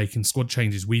forced into making squad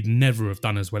changes, we'd never have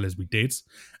done as well as we did,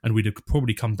 and we'd have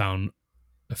probably come down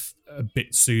a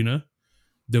bit sooner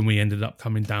than we ended up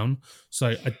coming down.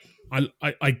 So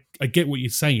I get what you're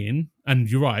saying,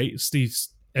 and you're right. Steve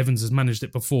Evans has managed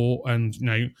it before, and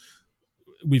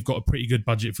we've got a pretty good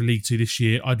budget for League Two this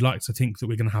year. I'd like to think that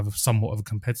we're going to have somewhat of a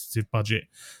competitive budget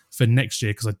for next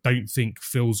year, because I don't think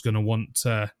Phil's going to want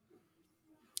to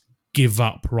give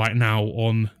up right now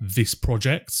on this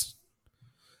project.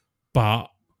 But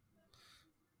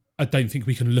I don't think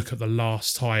we can look at the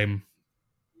last time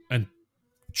and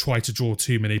try to draw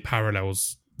too many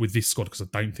parallels with this squad, because I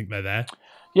don't think they're there.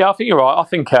 Yeah, I think you're right. I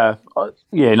think,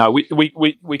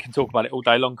 we can talk about it all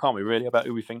day long, can't we, really, about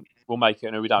who we think will make it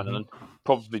and who we don't. Mm-hmm. And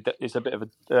probably it's a bit of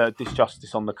a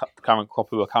disjustice on the current crop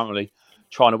who are currently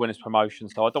trying to win us promotion.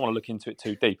 So I don't want to look into it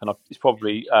too deep. And it's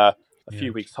probably a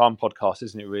few weeks' time podcast,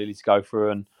 isn't it, really, to go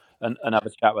through and have a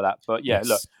chat with that. But yeah,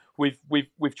 yes. Look,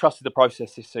 we've trusted the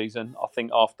process this season. I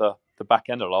think after the back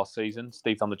end of last season,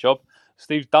 Steve done the job.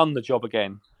 Steve's done the job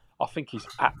again. I think he's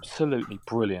absolutely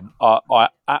brilliant.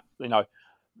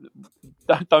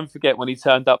 Don't forget when he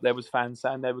turned up, there was fans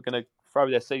saying they were going to throw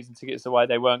their season tickets away.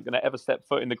 They weren't going to ever step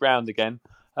foot in the ground again.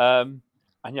 And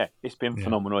yeah, it's been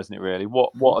phenomenal, isn't it? Really,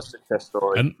 what a success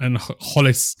story. And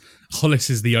Hollis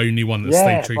is the only one that's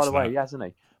stayed true. By the way, hasn't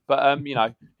he? But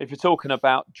if you're talking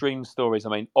about dream stories, I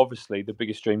mean, obviously the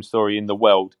biggest dream story in the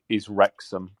world is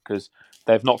Wrexham, because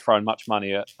they've not thrown much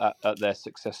money at their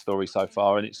success story so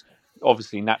far, and it's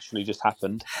obviously naturally just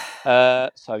happened.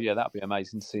 So yeah, that'll be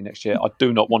amazing to see next year. I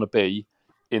do not want to be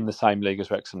in the same league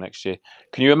as Wrexham next year.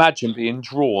 Can you imagine being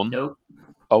drawn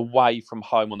away from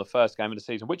home on the first game of the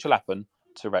season, which will happen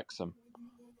to Wrexham?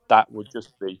 That would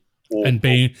just be awful. and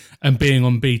being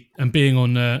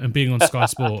on Sky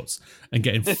Sports and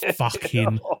getting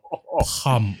fucking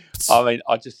pumped. I mean,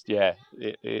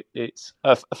 it's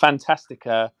a fantastic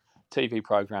TV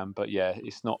program, but yeah,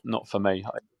 it's not for me.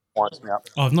 winds me up.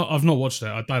 I've not watched it.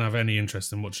 I don't have any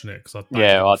interest in watching it because I don't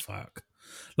Yeah, give a fuck.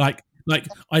 Like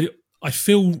I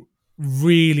feel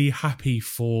really happy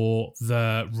for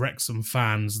the Wrexham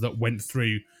fans that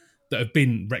have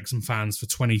been Wrexham fans for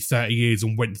 20, 30 years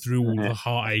and went through all the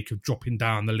heartache of dropping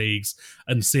down the leagues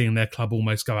and seeing their club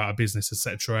almost go out of business,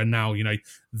 etc. And now,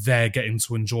 they're getting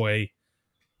to enjoy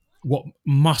what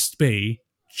must be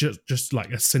just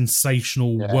like a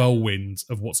sensational whirlwind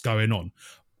of what's going on.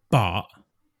 But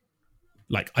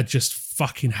I just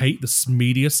fucking hate the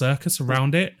media circus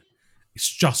around it. It's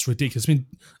just ridiculous. I mean,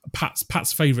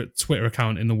 Pat's favorite Twitter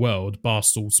account in the world,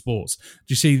 Barstool Sports. Do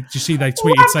you see they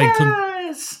tweeted saying?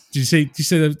 Do you see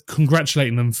they're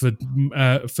congratulating them for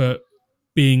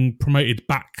being promoted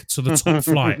back to the top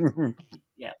flight?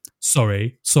 Yeah.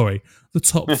 Sorry, the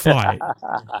top flight.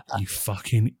 You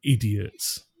fucking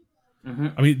idiots. Mm-hmm.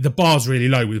 I mean, the bar's really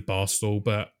low with Barstool,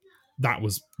 but that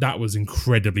was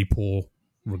incredibly poor.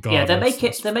 Regardless.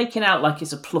 Yeah, they're making out like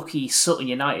it's a plucky Sutton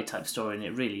United type story, and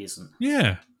it really isn't.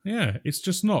 Yeah, it's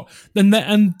just not.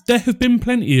 And there have been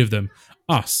plenty of them.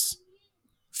 Us,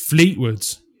 Fleetwood,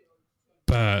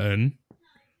 Burton,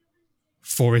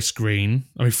 Forest Green.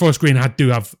 I mean, Forest Green do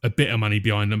have a bit of money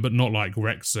behind them, but not like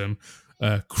Wrexham,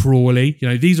 Crawley.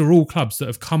 These are all clubs that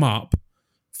have come up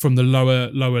from the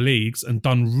lower leagues and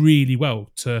done really well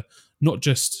to not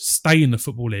just stay in the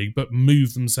Football League, but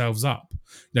move themselves up.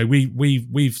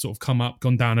 We've sort of come up,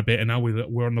 gone down a bit, and now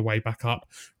we're on the way back up.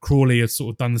 Crawley has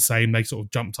sort of done the same. They sort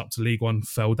of jumped up to League One,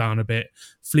 fell down a bit.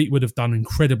 Fleetwood have done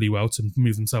incredibly well to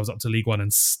move themselves up to League One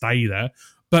and stay there.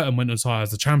 Burton went as high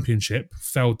as the Championship,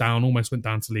 fell down, almost went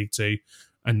down to League Two,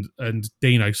 and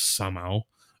Dino somehow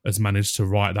has managed to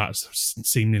right that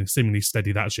seemingly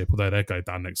steady that ship. Although they'll go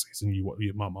down next season,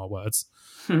 you mark my words.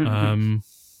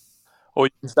 All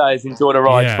you can say is enjoy the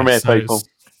ride from here, people. That's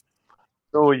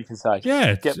all you can say.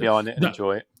 Yeah, get behind it and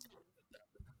enjoy it.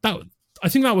 I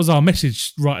think that was our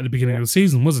message right at the beginning of the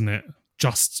season, wasn't it?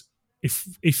 Just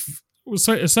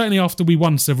certainly after we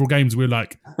won several games, we were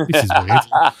like, "This is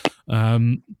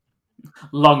weird."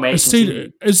 Long may as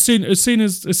soon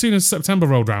as September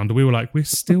rolled round, we were like, "We're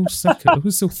still second.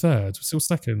 We're still third. We're still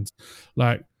second."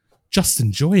 Like, just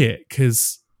enjoy it,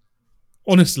 because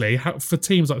honestly, for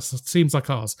teams like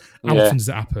ours, how often does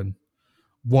it happen?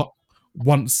 What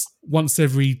once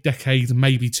every decade,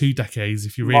 maybe 2 decades,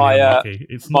 if you're really unlucky.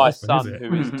 It's not my often, son, is it?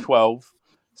 who is 12,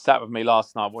 sat with me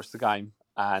last night, watched the game,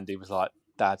 and he was like,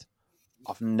 "Dad,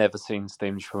 I've never seen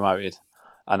Stevenage promoted,"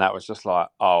 and that was just like,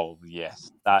 "Oh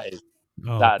yes, that is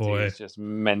just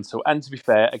mental." And to be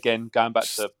fair, again, going back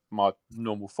to my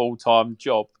normal full-time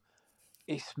job,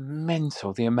 it's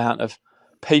mental the amount of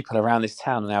people around this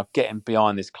town are now getting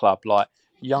behind this club. Like,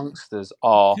 youngsters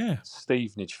are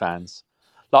Stevenage fans.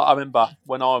 Like, I remember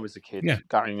when I was a kid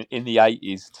going in the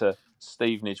 80s to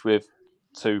Stevenage with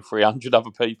 200-300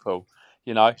 other people.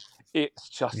 It's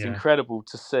just incredible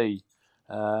to see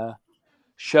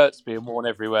shirts being worn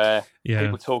everywhere,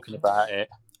 people talking about it.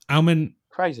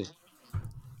 Crazy.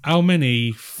 How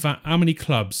many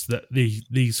clubs that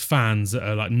these fans that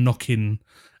are like knocking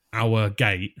our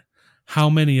gate? How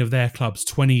many of their clubs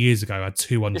 20 years ago had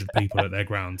 200 people at their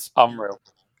grounds? Unreal.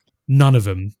 None of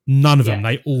them.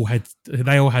 They all had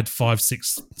 5,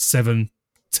 6, 7,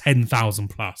 10,000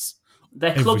 plus.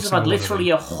 Their clubs have had literally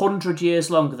 100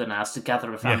 years longer than ours to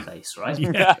gather a fan base, right?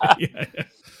 Yeah.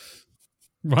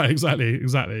 Right,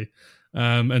 exactly.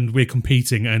 And we're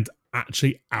competing and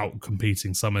actually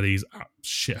out-competing some of these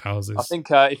shit houses. I think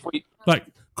if we... Like,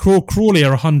 Crawley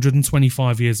are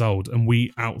 125 years old, and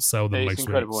we outsell them most weeks. It's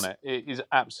incredible, isn't it? It is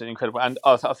absolutely incredible. And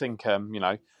I think, I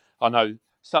know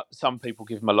some people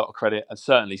give him a lot of credit, and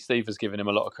certainly Steve has given him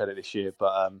a lot of credit this year,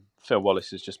 but Phil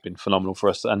Wallace has just been phenomenal for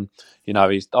us. And,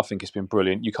 I think it's been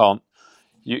brilliant. You got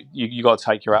to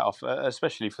take your hat off,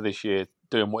 especially for this year,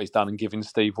 doing what he's done and giving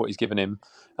Steve what he's given him,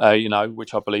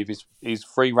 which I believe is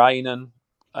free reign and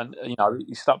he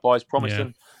stuck by his promise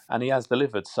and he has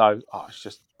delivered. So, it's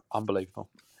just unbelievable.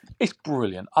 It's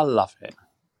brilliant. I love it.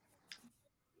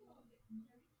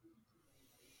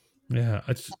 Yeah,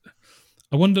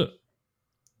 I wonder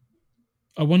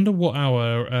what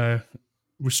our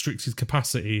restricted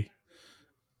capacity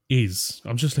is.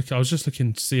 I was just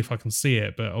looking to see if I can see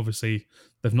it, but obviously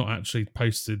they've not actually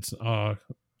posted our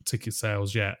ticket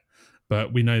sales yet.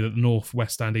 But we know that the North,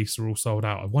 West, and East are all sold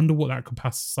out. I wonder what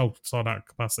that sold out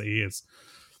capacity is.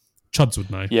 Chuds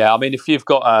would know. Yeah, I mean, if you've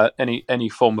got any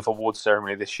form of award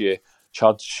ceremony this year,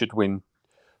 Chuds should win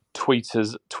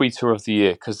Tweeter of the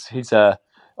Year, because he's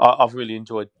I've really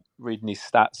enjoyed reading his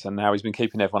stats and how he's been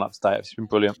keeping everyone up to date. It's been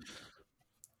brilliant.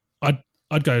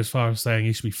 I'd go as far as saying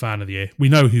he should be Fan of the Year. We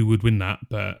know who would win that,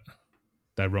 but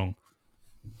they're wrong.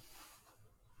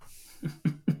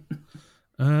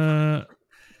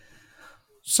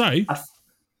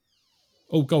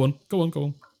 Go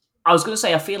on. I was going to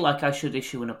say, I feel like I should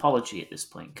issue an apology at this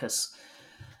point, because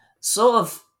sort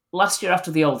of last year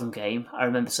after the Oldham game, I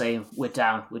remember saying, we're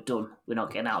down, we're done, we're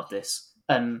not getting out of this.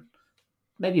 And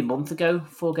maybe a month ago,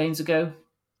 4 games ago,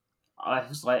 I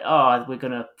was like, we're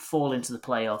going to fall into the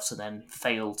playoffs and then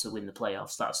fail to win the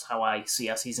playoffs. That's how I see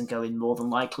our season going, more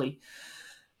than likely.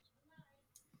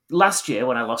 Last year,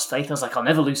 when I lost faith, I was like, I'll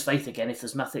never lose faith again if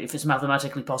it's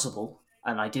mathematically possible.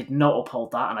 And I did not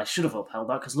uphold that, and I should have upheld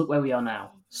that, because look where we are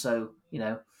now. So,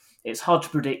 it's hard to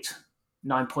predict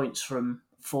 9 points from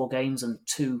 4 games and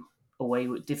 2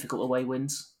 difficult away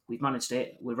wins. We've managed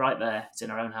it. We're right there. It's in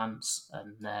our own hands.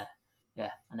 And, I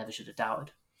never should have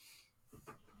doubted.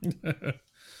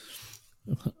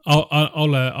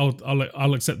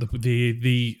 I'll accept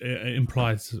the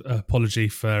implied apology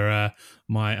for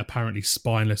my apparently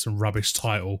spineless and rubbish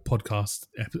podcast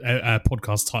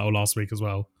title last week as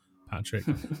well. Patrick,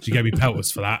 you gave me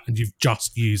pelters for that, and you've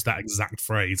just used that exact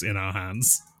phrase in our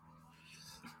hands.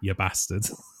 You bastard.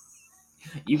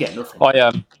 You get nothing.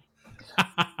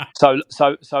 So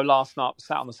last night, I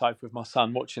sat on the sofa with my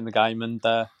son watching the game, and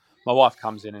my wife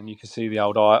comes in, and you can see the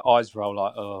old eyes roll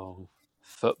like, oh,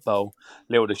 football.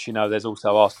 Little does she know, there's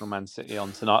also Arsenal Man City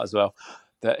on tonight as well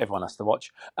that everyone has to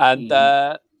watch. And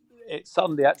it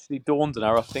suddenly actually dawned on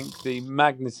her, I think, the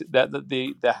magnitude,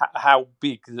 the how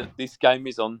big that this game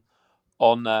is on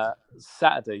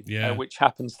Saturday, which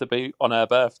happens to be on her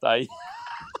birthday.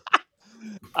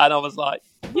 And I was like,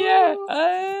 what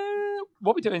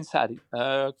are we doing Saturday?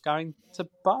 Going to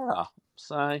Borough.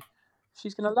 So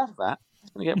she's going to love that.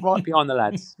 She's going to get right behind the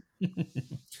lads.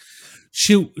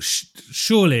 She'll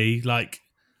surely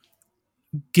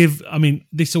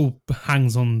this all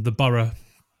hangs on the Borough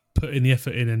putting the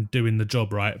effort in and doing the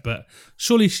job right, but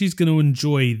surely she's going to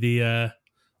enjoy the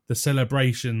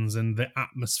celebrations and the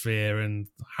atmosphere and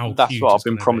how that's huge what it's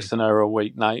I've been promising her all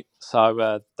week, Nate.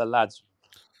 So the lads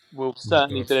will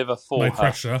certainly deliver for her.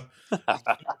 Pressure.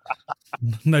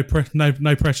 No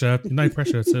pressure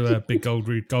to Big Gold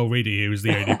Reedy, who is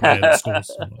the only player that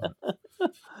scores.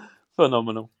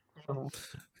 Phenomenal.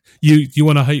 You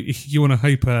want to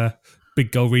hope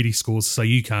Big Gold Reedy scores so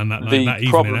you can that evening. The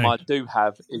problem I do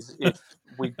have is if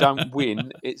we don't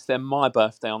win, it's then my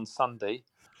birthday on Sunday,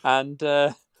 and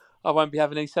I won't be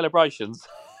having any celebrations.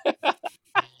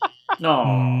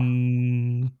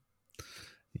 No.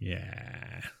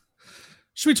 Yeah.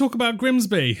 Should we talk about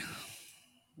Grimsby?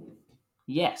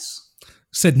 Yes.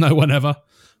 Said no one ever.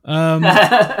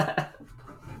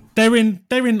 They're in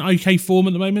okay form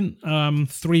at the moment.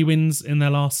 3 wins in their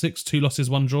last 6, 2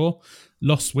 losses, 1 draw.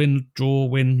 Loss, win, draw,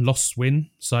 win, loss, win.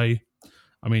 So,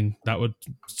 that would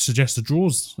suggest a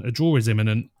draw is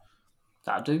imminent.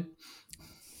 That'd do.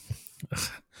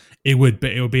 It would, but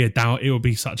it would be it would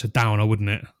be such a downer, wouldn't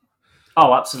it?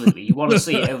 Oh, absolutely. You want to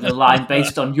see it over the line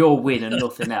based on your win and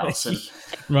nothing else. And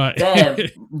right. They're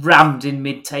rammed in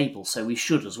mid-table, so we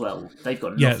should as well. They've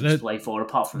got nothing to play for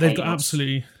apart from they've got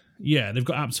absolutely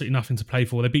nothing to play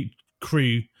for. They beat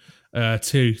Crewe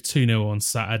 2-0 on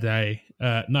Saturday.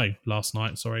 Last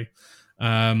night, sorry.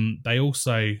 They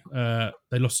also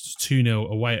they lost 2-0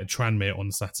 away at Tranmere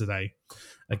on Saturday.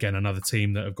 Again, another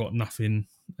team that have got nothing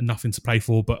to play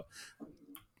for, but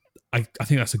I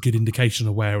think that's a good indication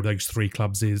of where those 3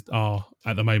 clubs are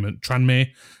at the moment. Tranmere,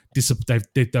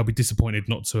 they'll be disappointed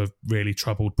not to have really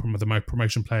troubled the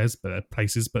promotion players, but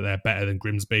they're better than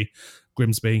Grimsby.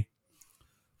 Grimsby,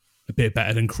 a bit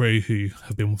better than Crewe, who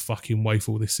have been fucking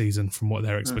woeful this season from what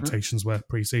their expectations were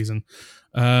pre-season.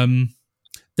 They're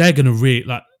going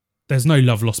to there's no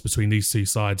love lost between these 2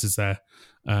 sides, is there?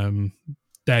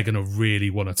 They're going to really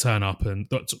want to turn up, and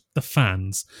the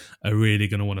fans are really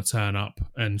going to want to turn up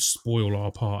and spoil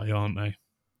our party, aren't they?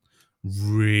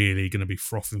 Really going to be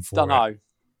frothing for it. Don't know.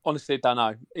 Honestly, don't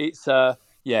know. It's like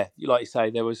you say,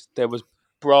 there was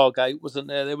Bragate, wasn't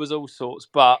there? There was all sorts,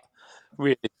 but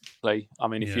realistically,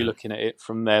 if you're looking at it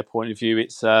from their point of view,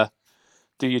 it's do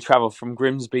you travel from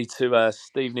Grimsby to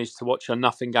Stevenage to watch a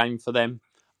nothing game for them?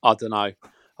 I don't know.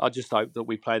 I just hope that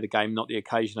we play the game, not the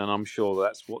occasion, and I'm sure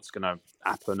that's what's going to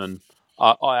happen. And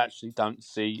I actually don't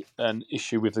see an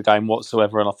issue with the game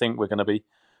whatsoever, and I think we're going to be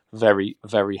very,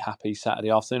 very happy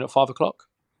Saturday afternoon at 5:00.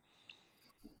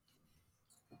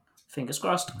 Fingers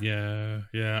crossed. Yeah.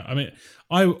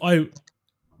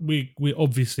 We're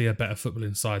obviously a better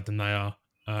footballing side than they are.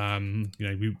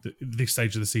 This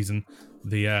stage of the season,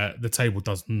 the table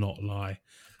does not lie.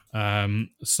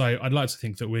 So I'd like to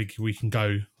think that we can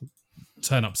go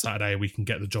turn up Saturday, we can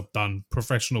get the job done.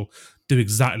 Professional, do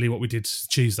exactly what we did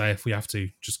Tuesday if we have to.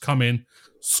 Just come in,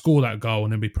 score that goal,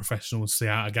 and then be professional and see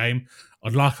out a game.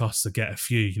 I'd like us to get a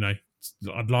few,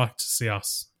 I'd like to see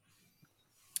us.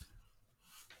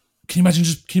 Can you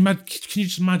just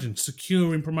imagine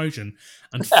securing promotion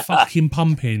and fucking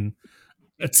pumping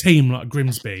a team like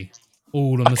Grimsby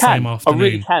all on the same afternoon? I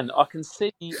really can. I can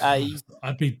see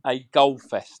a goal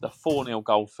fest, a 4-0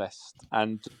 goal fest,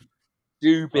 and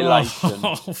jubilation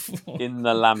in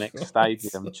the Lamex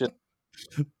Stadium.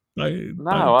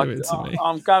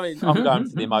 I'm going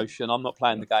for the emotion. I'm not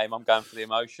playing the game. I'm going for the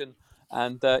emotion,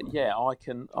 and I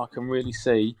can really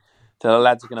see that the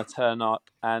lads are going to turn up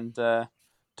and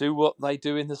do what they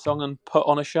do in the song and put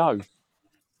on a show.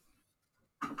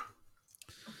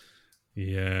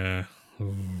 Yeah.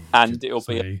 Ooh, and it'll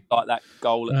be like that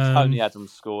goal that Tony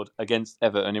Adams scored against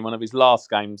Everton in one of his last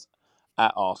games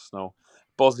at Arsenal.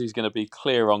 Bozzy's going to be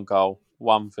clear on goal,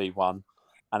 1v1,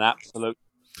 an absolute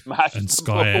smash and the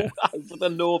ball over the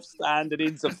North Stand and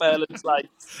into Fairlands Lake.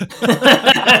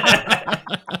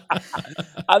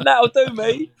 And that'll do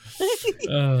me.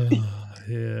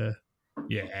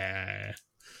 Yeah.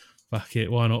 Fuck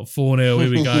it, why not? 4-0, here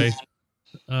we go.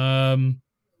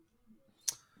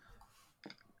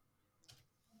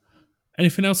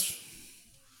 Anything else,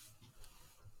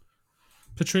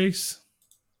 Patrice?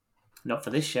 Not for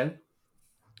this show.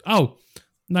 Oh,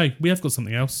 no, we have got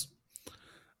something else.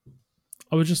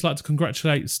 I would just like to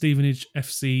congratulate Stevenage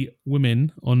FC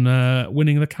women on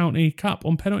winning the County Cup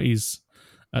on penalties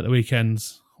at the weekend.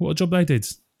 What a job they did.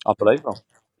 Unbelievable.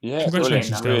 Yeah,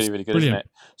 congratulations, it's really, really good, isn't it?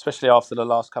 Especially after the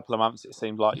last couple of months, it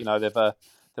seemed like, they've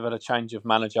had a change of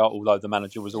manager, although the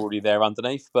manager was already there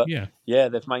underneath. But yeah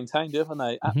they've maintained it, haven't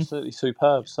they? Absolutely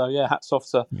superb. So yeah, hats off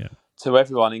to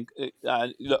everyone.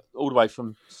 Look, all the way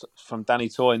from Danny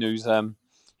Toyne, who's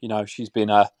she's been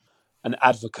an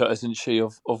advocate, isn't she,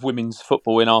 of women's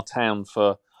football in our town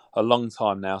for a long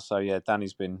time now. So yeah,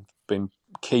 Danny's been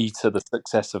key to the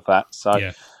success of that.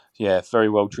 So yeah, very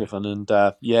well driven, and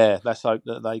let's hope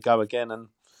that they go again and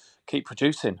keep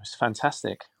producing. It's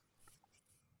fantastic.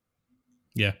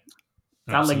 Yeah,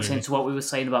 that links into what we were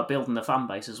saying about building the fan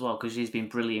base as well, because she's been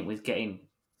brilliant with getting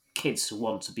kids who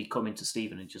want to be coming to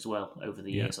Stevenage as well over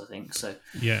the years, I think. So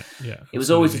it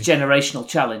was always a generational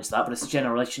challenge, but it's a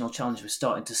generational challenge we're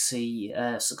starting to see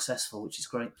successful, which is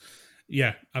great.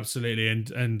 Yeah, absolutely,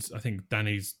 and I think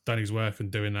Danny's work and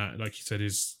doing that, like you said,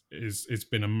 is it's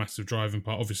been a massive driving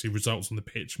part. Obviously, results on the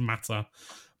pitch matter,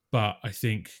 but I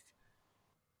think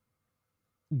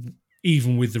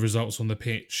even with the results on the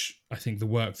pitch, I think the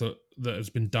work that has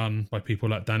been done by people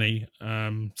like Danny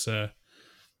and the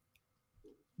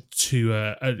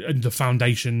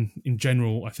foundation in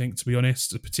general, I think, to be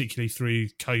honest, particularly through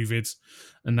COVID,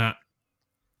 and that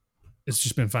it's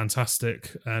just been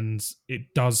fantastic, and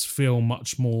it does feel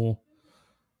much more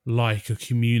like a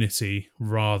community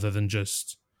rather than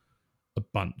just a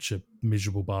bunch of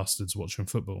miserable bastards watching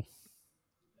football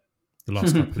the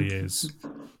last couple of years.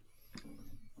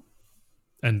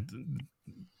 And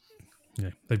yeah,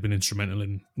 they've been instrumental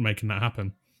in making that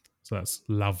happen. So that's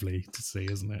lovely to see,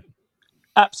 isn't it?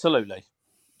 Absolutely.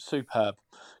 Superb.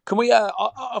 Can we,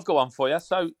 I've got one for you.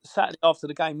 So Saturday after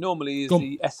the game normally is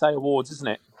the SA Awards, isn't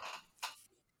it?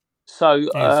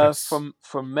 So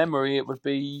from memory, it would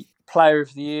be Player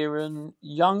of the Year and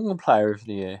Young Player of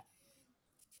the Year.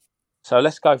 So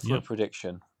let's go for a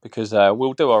prediction, because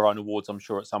we'll do our own awards, I'm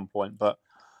sure, at some point. But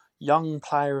Young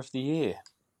Player of the Year.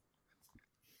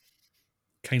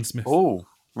 Kane Smith. Oh,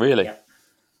 really? Yeah.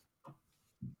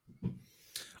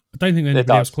 I don't think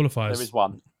anybody else qualifies. There is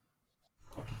one.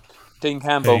 Dean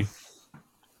Campbell.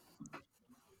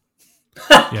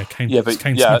 Yeah, Kane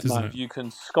Smith, isn't it? You can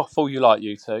scoff all you like,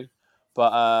 you two,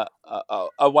 but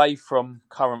away from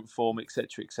current form,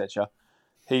 etc.,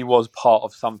 he was part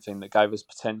of something that gave us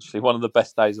potentially one of the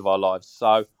best days of our lives.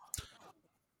 So,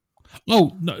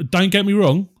 no, don't get me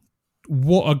wrong.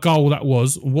 What a goal that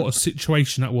was! What a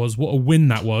situation that was! What a win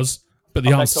that was! But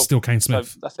the answer is still Kane Smith.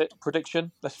 So that's it.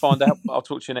 Prediction. Let's find out. I'll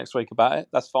talk to you next week about it.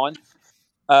 That's fine.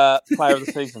 Player of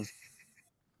the season.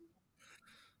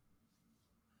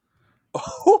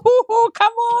 Oh,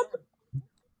 come on!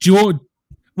 Do you want?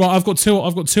 Right, I've got two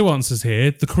answers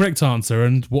here. The correct answer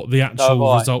and what the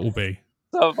actual result will be.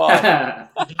 So far.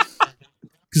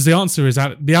 Because the answer is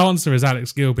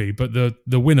Alex Gilbey, but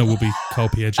the winner will be Cole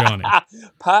Piagiani.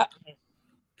 Pat.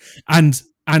 And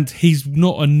he's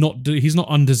not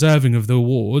undeserving of the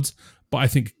award, but I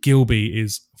think Gilbey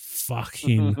is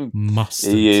fucking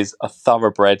mustard. He is a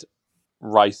thoroughbred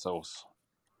racehorse.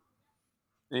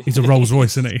 He's a Rolls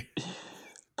Royce, isn't he?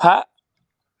 Pat.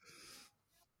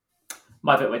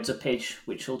 My vote went to Pidge,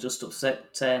 which will just upset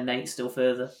Nate still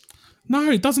further. No,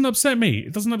 it doesn't upset me.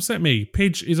 It doesn't upset me.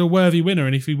 Pidge is a worthy winner,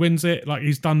 and if he wins it, like,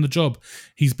 he's done the job.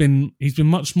 He's been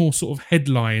much more sort of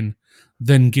headline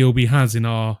than Gilby has in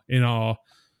our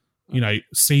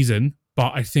season.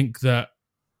 But I think that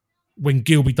when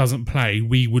Gilby doesn't play,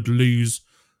 we lose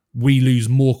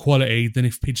more quality than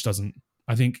if Pidge doesn't.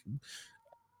 I think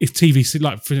if TVC,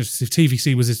 like for instance, if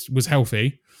TVC was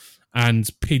healthy and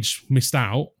Pidge missed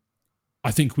out,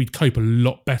 I think we'd cope a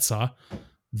lot better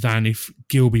than if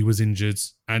Gilby was injured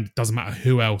and it doesn't matter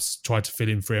who else tried to fill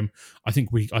in for him. I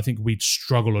think we'd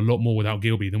struggle a lot more without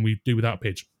Gilby than we do without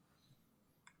Pidge.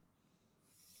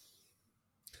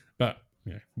 But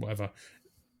yeah, whatever.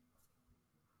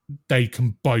 They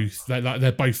can both.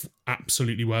 They're both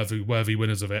absolutely worthy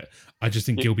winners of it. I just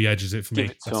think Gilby edges it for me.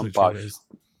 Give it to them both.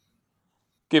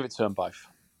 Give it to them both.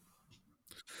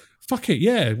 Fuck it,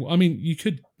 yeah. I mean, you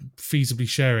could feasibly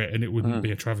share it and it wouldn't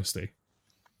be a travesty.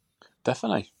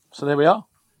 Definitely. So there we are.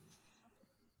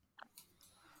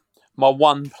 My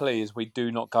one plea is we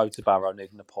do not go to Barrow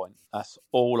needing a point. That's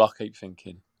all I keep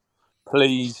thinking.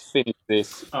 Please finish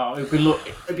this. Oh,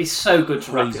 it'd be so good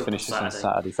to wrap it up. Please finish this on Saturday.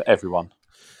 Saturday for everyone.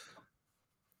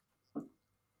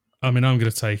 I mean, I'm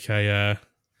going to take a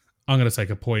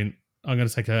point. I'm going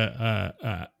to take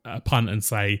a punt and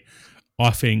say, I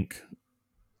think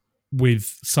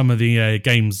with some of the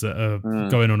games that are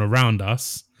going on around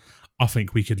us, I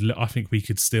think we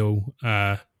could still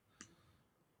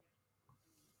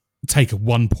take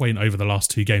 1 point over the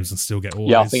last 2 games and still get all.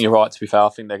 Yeah, I think you're right. To be fair, I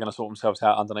think they're going to sort themselves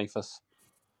out underneath us.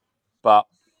 But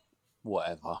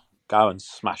whatever, go and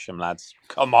smash them, lads.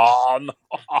 Come on.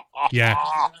 Yeah.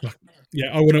 Yeah,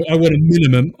 I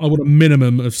want a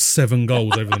minimum of 7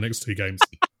 goals over the next 2 games.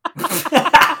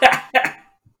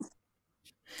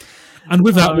 And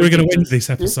with that, we're going to end this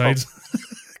episode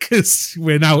because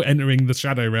we're now entering the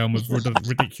shadow realm of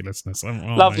ridiculousness.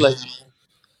 Lovely.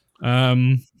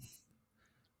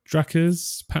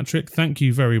 Drakkers, Patrick, thank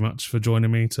you very much for joining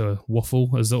me to waffle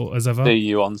as ever. See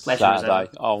you on Pleasure Saturday.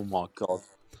 Oh my god.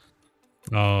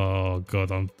 Oh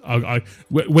god,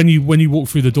 when you walk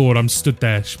through the door and I'm stood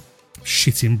there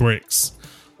shitting bricks,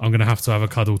 I'm gonna have to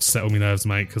cuddle to settle my nerves,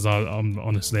 mate. Because I'm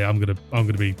honestly, I'm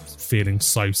gonna be feeling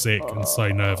so sick and so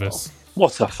nervous.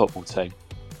 What a football team!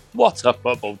 What a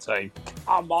football team!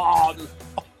 Come on!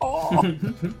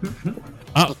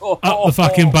 Up the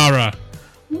fucking Borough!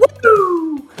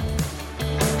 Woo!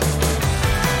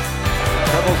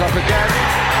 Dribbles up again,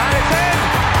 and it's in!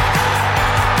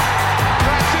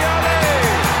 Graziani!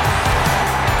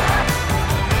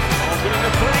 Opening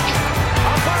the flick,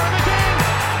 and firing it in!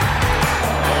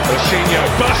 Mousinho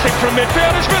bursting from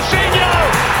midfield, it's Mousinho!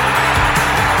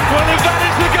 Well, if that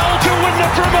is the goal to win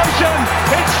the promotion,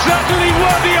 it's certainly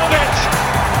worthy of it!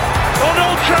 On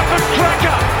Old Trafford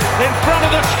Cracker, in front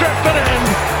of the Stretford end.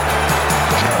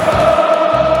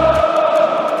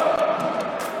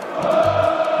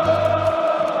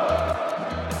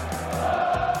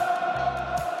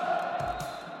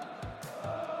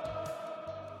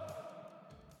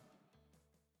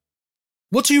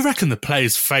 What do you reckon the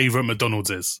player's favourite McDonald's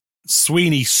is?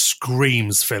 Sweeney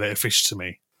screams fillet of fish to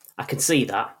me. I can see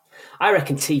that. I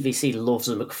reckon TVC loves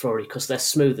a McFlurry because they're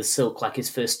smooth as silk like his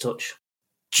first touch.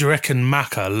 Do you reckon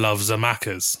Macca loves a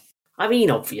Macca's? I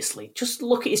mean, obviously. Just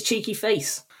look at his cheeky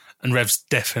face. And Revs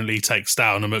definitely takes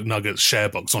down a McNuggets share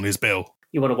box on his bill.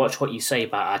 You want to watch what you say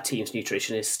about our team's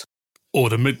nutritionist.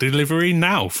 Order McDelivery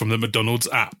now from the McDonald's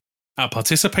app. At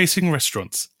participating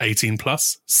restaurants, 18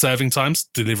 plus, serving times,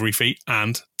 delivery fee,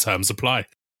 and terms apply.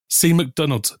 See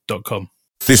mcdonalds.com.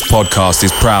 This podcast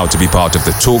is proud to be part of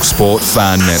the TalkSport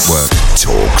Fan Network.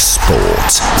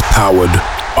 TalkSport. Powered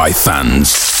by fans.